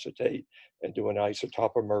like acetate and do an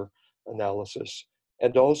isotopomer analysis.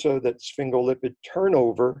 And also that sphingolipid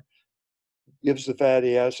turnover gives the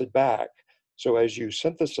fatty acid back. So as you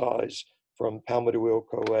synthesize from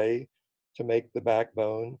palmitoyl-CoA to make the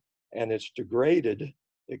backbone and it's degraded,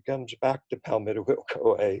 it comes back to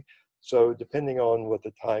palmitoyl-CoA. So depending on what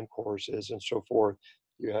the time course is and so forth,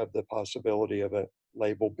 you have the possibility of a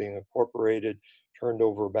label being incorporated, turned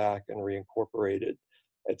over back, and reincorporated.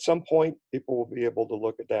 At some point, people will be able to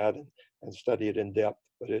look at that and study it in depth,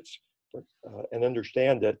 but it's and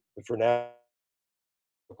understand it. But for now,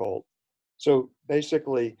 it's difficult. So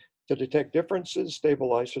basically, to detect differences,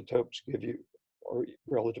 stable isotopes are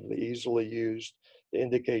relatively easily used to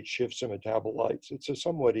indicate shifts in metabolites. It's a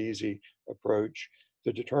somewhat easy approach.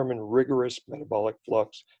 To determine rigorous metabolic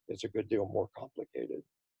flux, it's a good deal more complicated.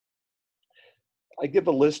 I give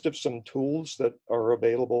a list of some tools that are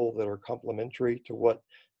available that are complementary to what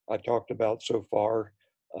I've talked about so far.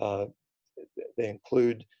 They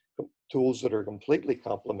include tools that are completely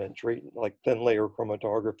complementary, like thin layer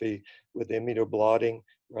chromatography with immunoblotting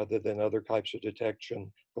rather than other types of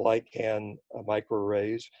detection, glycan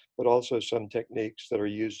microarrays, but also some techniques that are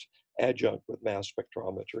used adjunct with mass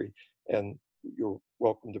spectrometry. And you're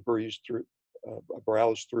welcome to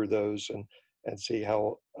browse through those and see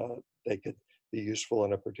how they could be useful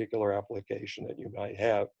in a particular application that you might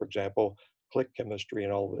have. For example, click chemistry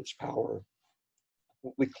and all of its power.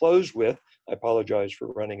 What we close with, I apologize for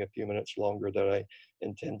running a few minutes longer than I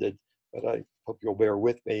intended, but I hope you'll bear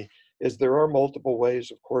with me, is there are multiple ways,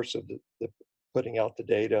 of course, of the putting out the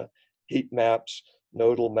data, heat maps,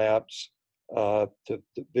 nodal maps, to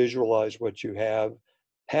visualize what you have.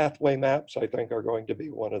 Pathway maps, I think, are going to be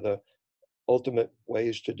one of the ultimate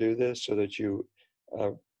ways to do this, so that you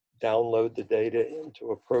download the data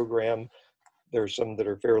into a program. There's some that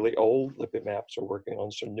are fairly old. Lipid Maps are working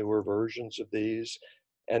on some newer versions of these,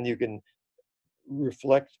 and you can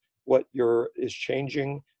reflect what is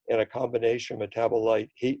changing in a combination metabolite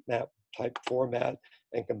heat map type format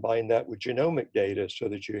and combine that with genomic data so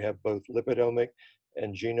that you have both lipidomic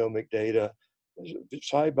and genomic data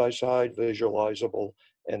side by side, visualizable,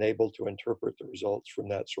 and able to interpret the results from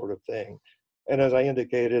that sort of thing. And as I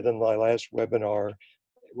indicated in my last webinar,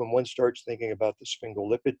 when one starts thinking about the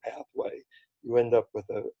sphingolipid pathway, you end up with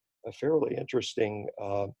a fairly interesting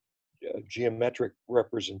geometric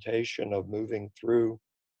representation of moving through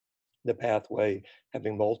the pathway,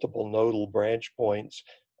 having multiple nodal branch points.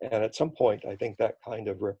 And at some point, I think that kind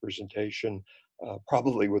of representation,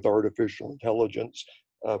 probably with artificial intelligence,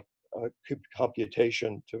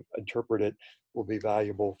 computation to interpret it, will be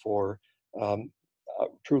valuable for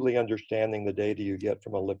truly understanding the data you get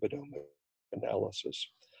from a lipidomic analysis.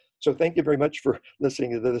 So thank you very much for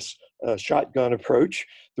listening to this shotgun approach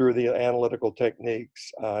through the analytical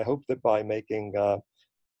techniques. I hope that by making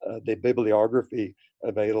the bibliography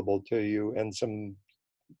available to you and some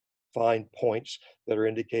fine points that are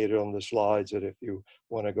indicated on the slides, that if you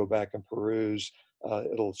want to go back and peruse,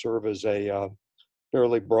 it'll serve as a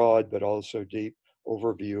fairly broad but also deep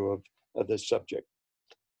overview of this subject.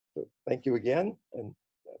 So thank you again, and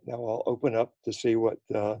now I'll open up to see what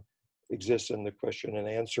exists in the question and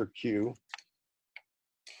answer queue.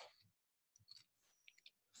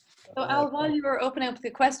 So Al, while you were opening up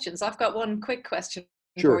the questions, I've got one quick question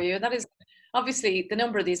Sure. for you, and that is, obviously the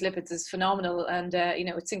number of these lipids is phenomenal, and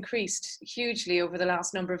it's increased hugely over the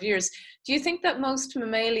last number of years. Do you think that most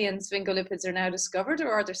mammalian sphingolipids are now discovered,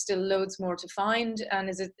 or are there still loads more to find? And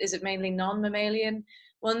is it mainly non-mammalian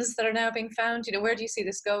ones that are now being found? Where do you see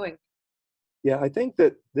this going? Yeah, I think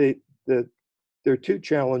that there are two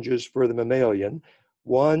challenges for the mammalian.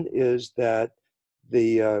 One is that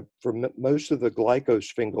for most of the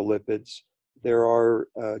glycosphingo lipids, there are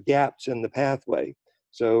gaps in the pathway.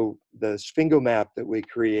 So the sphingo map that we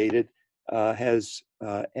created has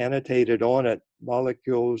annotated on it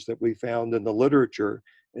molecules that we found in the literature.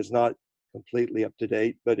 Is not completely up to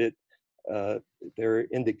date, but they're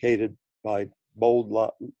indicated by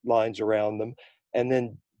bold lines around them, and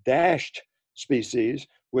then dashed species,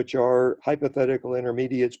 which are hypothetical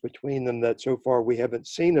intermediates between them that so far we haven't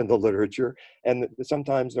seen in the literature. And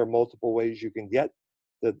sometimes there are multiple ways you can get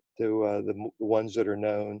the ones that are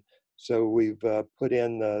known. So we've put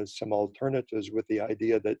in some alternatives with the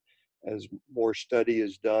idea that as more study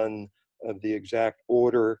is done of the exact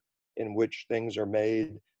order in which things are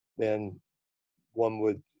made, then one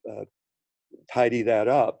would tidy that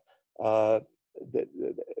up. Uh,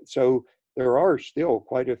 so there are still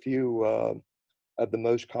quite a few of the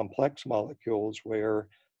most complex molecules where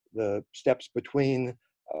the steps between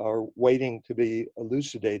are waiting to be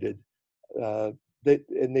elucidated. And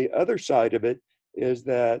the other side of it is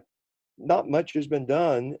that not much has been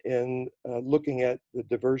done in looking at the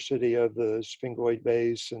diversity of the sphingoid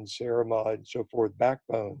base and ceramide and so forth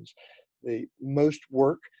backbones. The most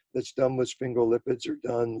work that's done with sphingolipids are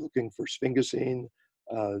done looking for sphingosine,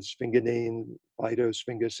 sphingonine,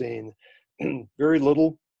 phytosphingosine. Very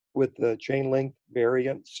little with the chain length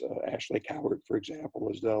variants. Ashley Coward, for example,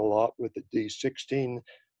 has done a lot with the D16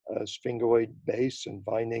 sphingoid base and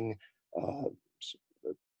finding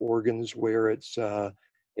organs where it's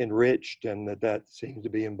enriched, and that seems to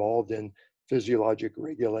be involved in physiologic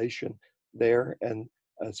regulation there, and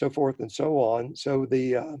so forth and so on. So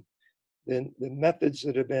the methods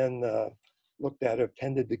that have been looked at have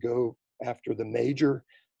tended to go after the major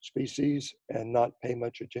species and not pay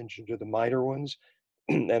much attention to the minor ones.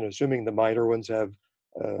 And assuming the minor ones have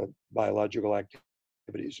biological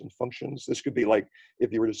activities and functions. This could be like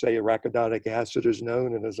if you were to say arachidonic acid is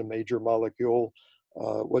known and is a major molecule,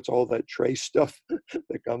 what's all that trace stuff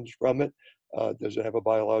that comes from it? Does it have a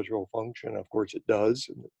biological function? Of course it does,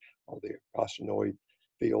 and all the eicosanoid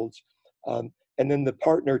fields. And then the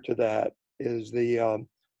partner to that is the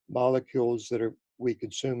molecules that we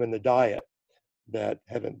consume in the diet that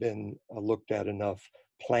haven't been looked at enough.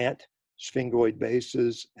 Plant sphingoid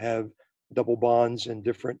bases have double bonds in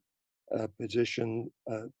different position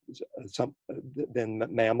than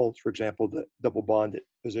mammals. For example, the double bond at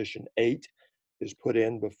position 8 is put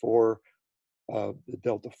in before the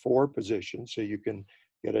delta 4 position, so you can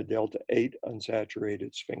get a delta 8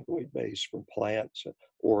 unsaturated sphingoid base from plants,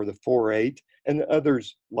 or the 4-8 and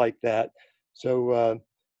others like that. So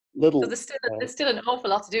So there's still an awful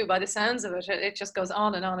lot to do by the sounds of it. It just goes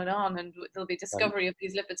on and on and on, and there'll be discovery of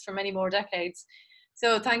these lipids for many more decades.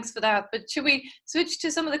 So thanks for that. But should we switch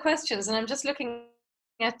to some of the questions? And I'm just looking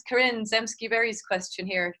at Corinne Zemsky-Berry's question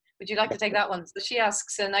here. Would you like to take that one? So she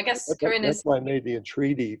asks, and I guess Corinne that's why I made the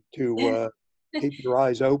entreaty to keep your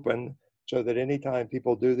eyes open, so that anytime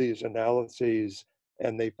people do these analyses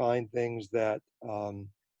and they find things that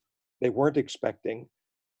they weren't expecting,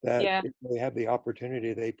 that if they have the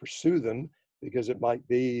opportunity, they pursue them, because it might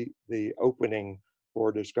be the opening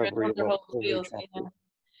for discovery of a whole new chapter.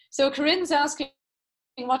 So Corinne's asking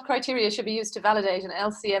what criteria should be used to validate an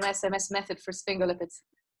LC-MS-MS method for sphingolipids?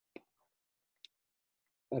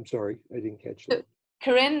 I'm sorry, I didn't catch that.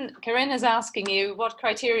 Corinne is asking you what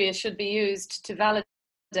criteria should be used to validate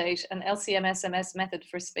an LC-MS-MS method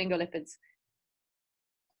for sphingolipids.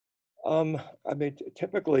 I mean,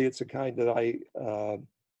 typically it's a kind that I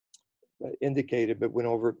indicated, but went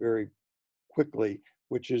over it very quickly,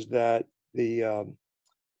 which is that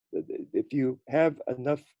if you have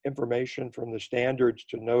enough information from the standards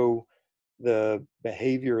to know the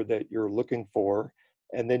behavior that you're looking for,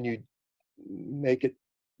 and then you make it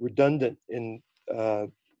redundant in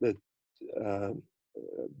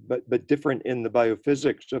but different in the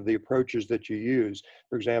biophysics of the approaches that you use.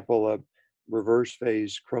 For example, a reverse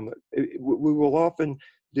phase we will often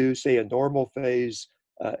do, say, a normal phase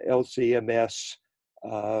LCMS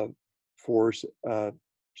for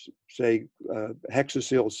say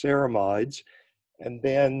hexacyl ceramides, and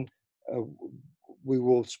then we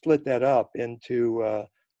will split that up into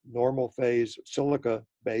normal phase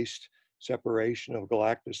silica-based separation of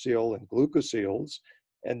galactosyl and glucosyls,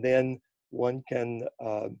 and then one can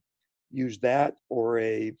use that or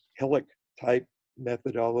a Hillock type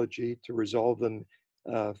methodology to resolve them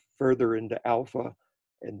further into alpha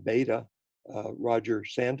and beta. Roger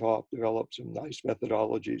Sandhoff developed some nice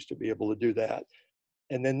methodologies to be able to do that.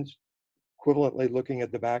 And then equivalently looking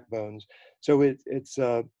at the backbones. So there's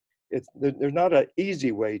not an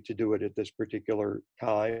easy way to do it at this particular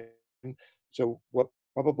time. So what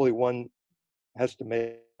probably one has to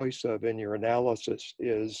make a choice of in your analysis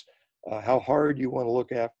is how hard you want to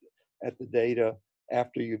look at the data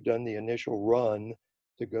after you've done the initial run,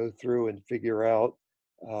 to go through and figure out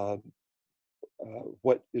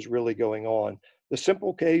what is really going on. The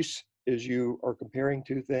simple case is you are comparing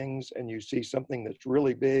two things and you see something that's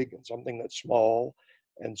really big and something that's small.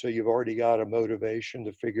 And so you've already got a motivation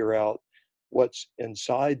to figure out what's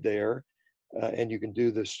inside there. And you can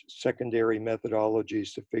do this secondary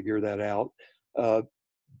methodologies to figure that out.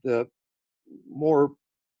 The more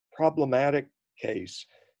problematic case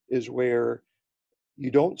is where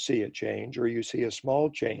you don't see a change or you see a small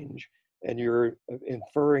change and you're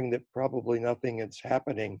inferring that probably nothing is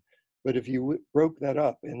happening. But if you broke that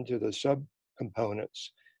up into the subcomponents,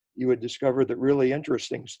 you would discover that really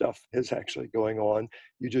interesting stuff is actually going on.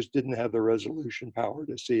 You just didn't have the resolution power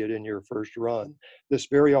to see it in your first run. This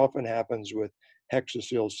very often happens with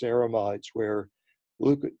hexacylceramides, where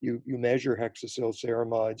you measure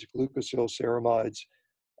hexacylceramides, glucosylceramides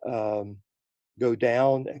go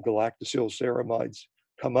down and galactosylceramides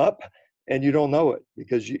come up, and you don't know it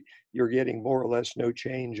because you're getting more or less no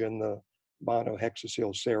change in the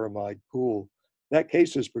monohexacylceramide pool. That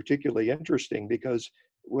case is particularly interesting because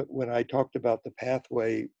when I talked about the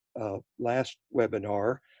pathway last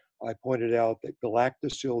webinar, I pointed out that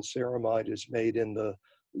galactosylceramide is made in the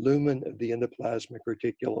lumen of the endoplasmic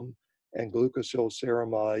reticulum and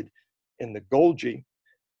glucosylceramide in the Golgi.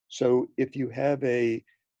 So if you have a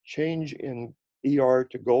change in ER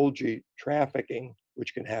to Golgi trafficking,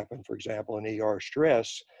 which can happen, for example, in ER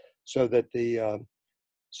stress, so that the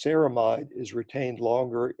ceramide is retained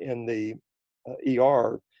longer in the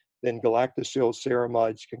ER, then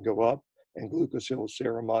galactosylceramides can go up and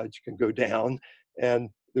glucosylceramides can go down. And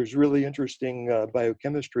there's really interesting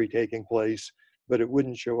biochemistry taking place, but it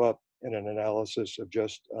wouldn't show up in an analysis of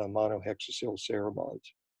just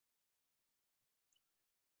monohexacylceramides.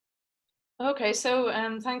 Okay, so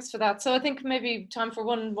thanks for that. So I think maybe time for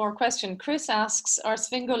one more question. Chris asks, are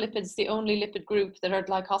sphingolipids the only lipid group that are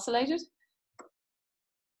glycosylated?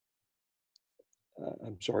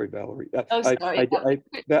 I'm sorry, Valerie. Oh, sorry.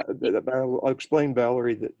 I'll explain,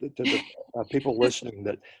 Valerie, that to the people listening,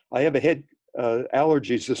 that I have a head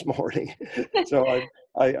allergies this morning, so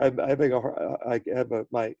I'm having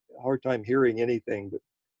my hard time hearing anything. But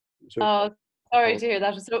so, Oh, sorry to hear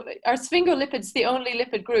that. So are sphingolipids the only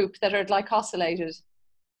lipid group that are glycosylated?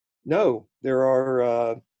 no, there's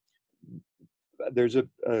a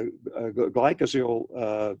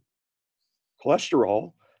glycosyl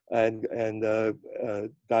cholesterol and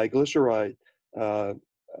diglyceride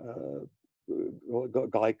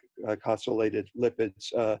glycosylated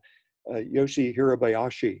lipids. Yoshi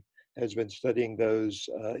Hirabayashi has been studying those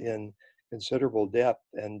in considerable depth,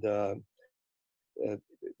 and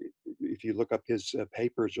if you look up his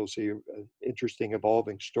papers, you'll see an interesting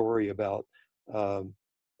evolving story about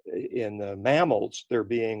in mammals there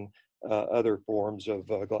being other forms of,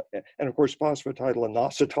 and of course,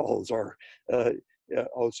 phosphatidylinositols are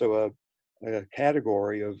also a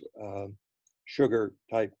category of sugar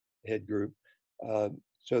type head group.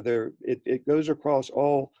 So it goes across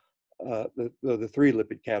all the three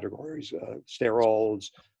lipid categories: sterols,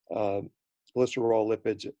 glycerol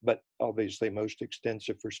lipids, but obviously most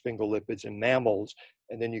extensive for sphingolipids in mammals.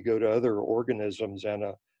 And then you go to other organisms and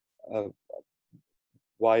a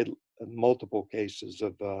wide multiple cases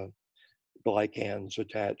of glycans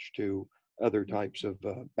attached to other types of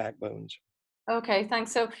backbones. Okay,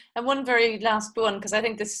 thanks. So, and one very last one, because I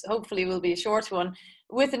think this hopefully will be a short one.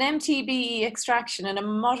 With an MTBE extraction and a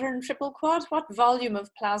modern triple quad, what volume of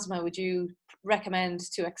plasma would you recommend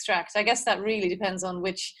to extract? I guess that really depends on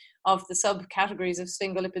which of the subcategories of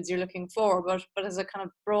sphingolipids you're looking for, but as a kind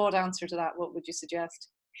of broad answer to that, what would you suggest?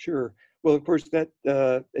 Sure. Well, of course, that's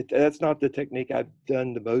not the technique I've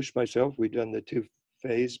done the most myself. We've done the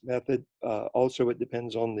two-phase method. Also, it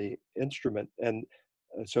depends on the instrument and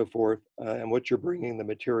so forth, and what you're bringing the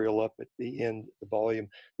material up at the end, the volume.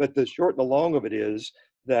 But the short and the long of it is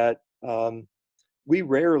that we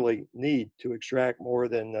rarely need to extract more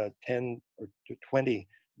than 10 or to 20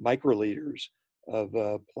 microliters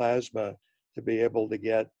of plasma to be able to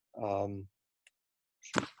get all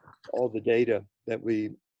the data that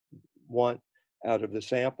we want out of the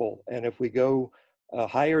sample. And if we go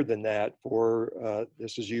higher than that for,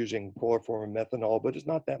 this is using chloroform and methanol, but it's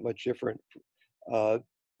not that much different. For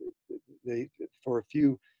a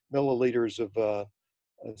few milliliters of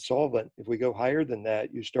solvent, if we go higher than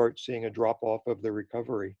that, you start seeing a drop off of the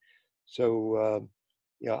recovery. So,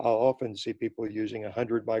 I'll often see people using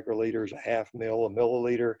 100 microliters, a half mil, a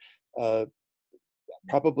milliliter,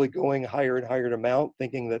 probably going higher and higher in amount,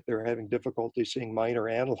 thinking that they're having difficulty seeing minor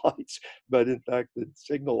analytes. But in fact, the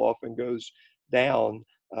signal often goes down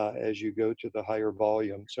as you go to the higher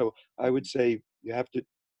volume. So I would say you have to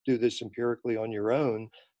do this empirically on your own,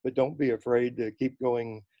 but don't be afraid to keep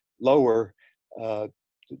going lower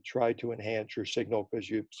to try to enhance your signal, because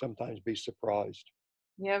you sometimes be surprised.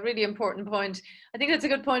 Yeah, really important point. I think that's a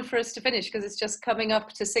good point for us to finish because it's just coming up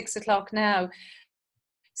to 6 o'clock now.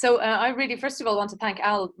 So I really, first of all, want to thank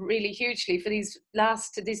Al really hugely for these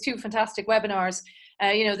two fantastic webinars.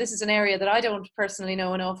 You know, this is an area that I don't personally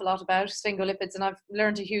know an awful lot about, sphingolipids, and I've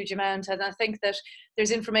learned a huge amount. And I think that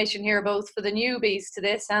there's information here both for the newbies to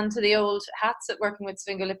this and to the old hats at working with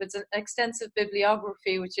sphingolipids, an extensive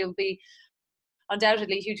bibliography, which will be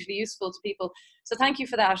undoubtedly hugely useful to people. So thank you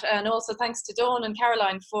for that. And also thanks to Dawn and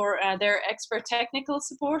Caroline for their expert technical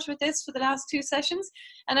support with this for the last two sessions.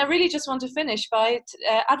 And I really just want to finish by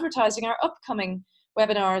advertising our upcoming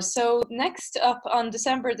webinars. So next up on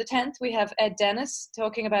December the 10th, we have Ed Dennis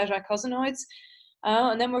talking about icosanoids.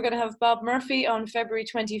 And then we're going to have Bob Murphy on February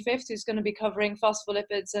 25th, who's going to be covering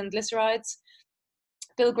phospholipids and glycerides.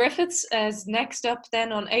 Bill Griffiths is next up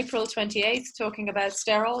then on April 28th, talking about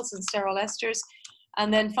sterols and sterol esters.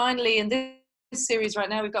 And then finally in this series right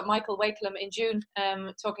now, we've got Michael Wakelam in June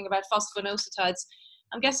talking about phosphoinositides.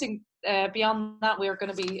 I'm guessing beyond that, we're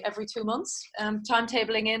going to be every 2 months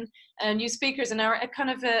timetabling in new speakers. And our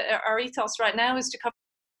our ethos right now is to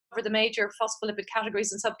cover the major phospholipid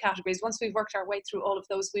categories and subcategories. Once we've worked our way through all of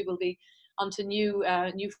those, we will be onto new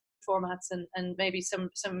formats and maybe some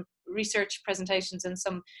research presentations and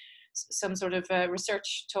some sort of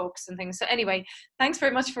research talks and things. So anyway, thanks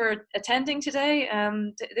very much for attending today.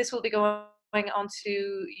 This will be going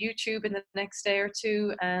onto YouTube in the next day or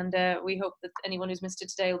two, and we hope that anyone who's missed it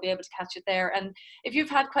today will be able to catch it there. And if you've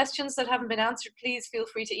had questions that haven't been answered, please feel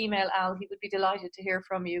free to email Al. He would be delighted to hear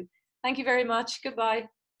from you. Thank you very much. Goodbye.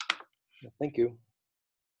 Thank you.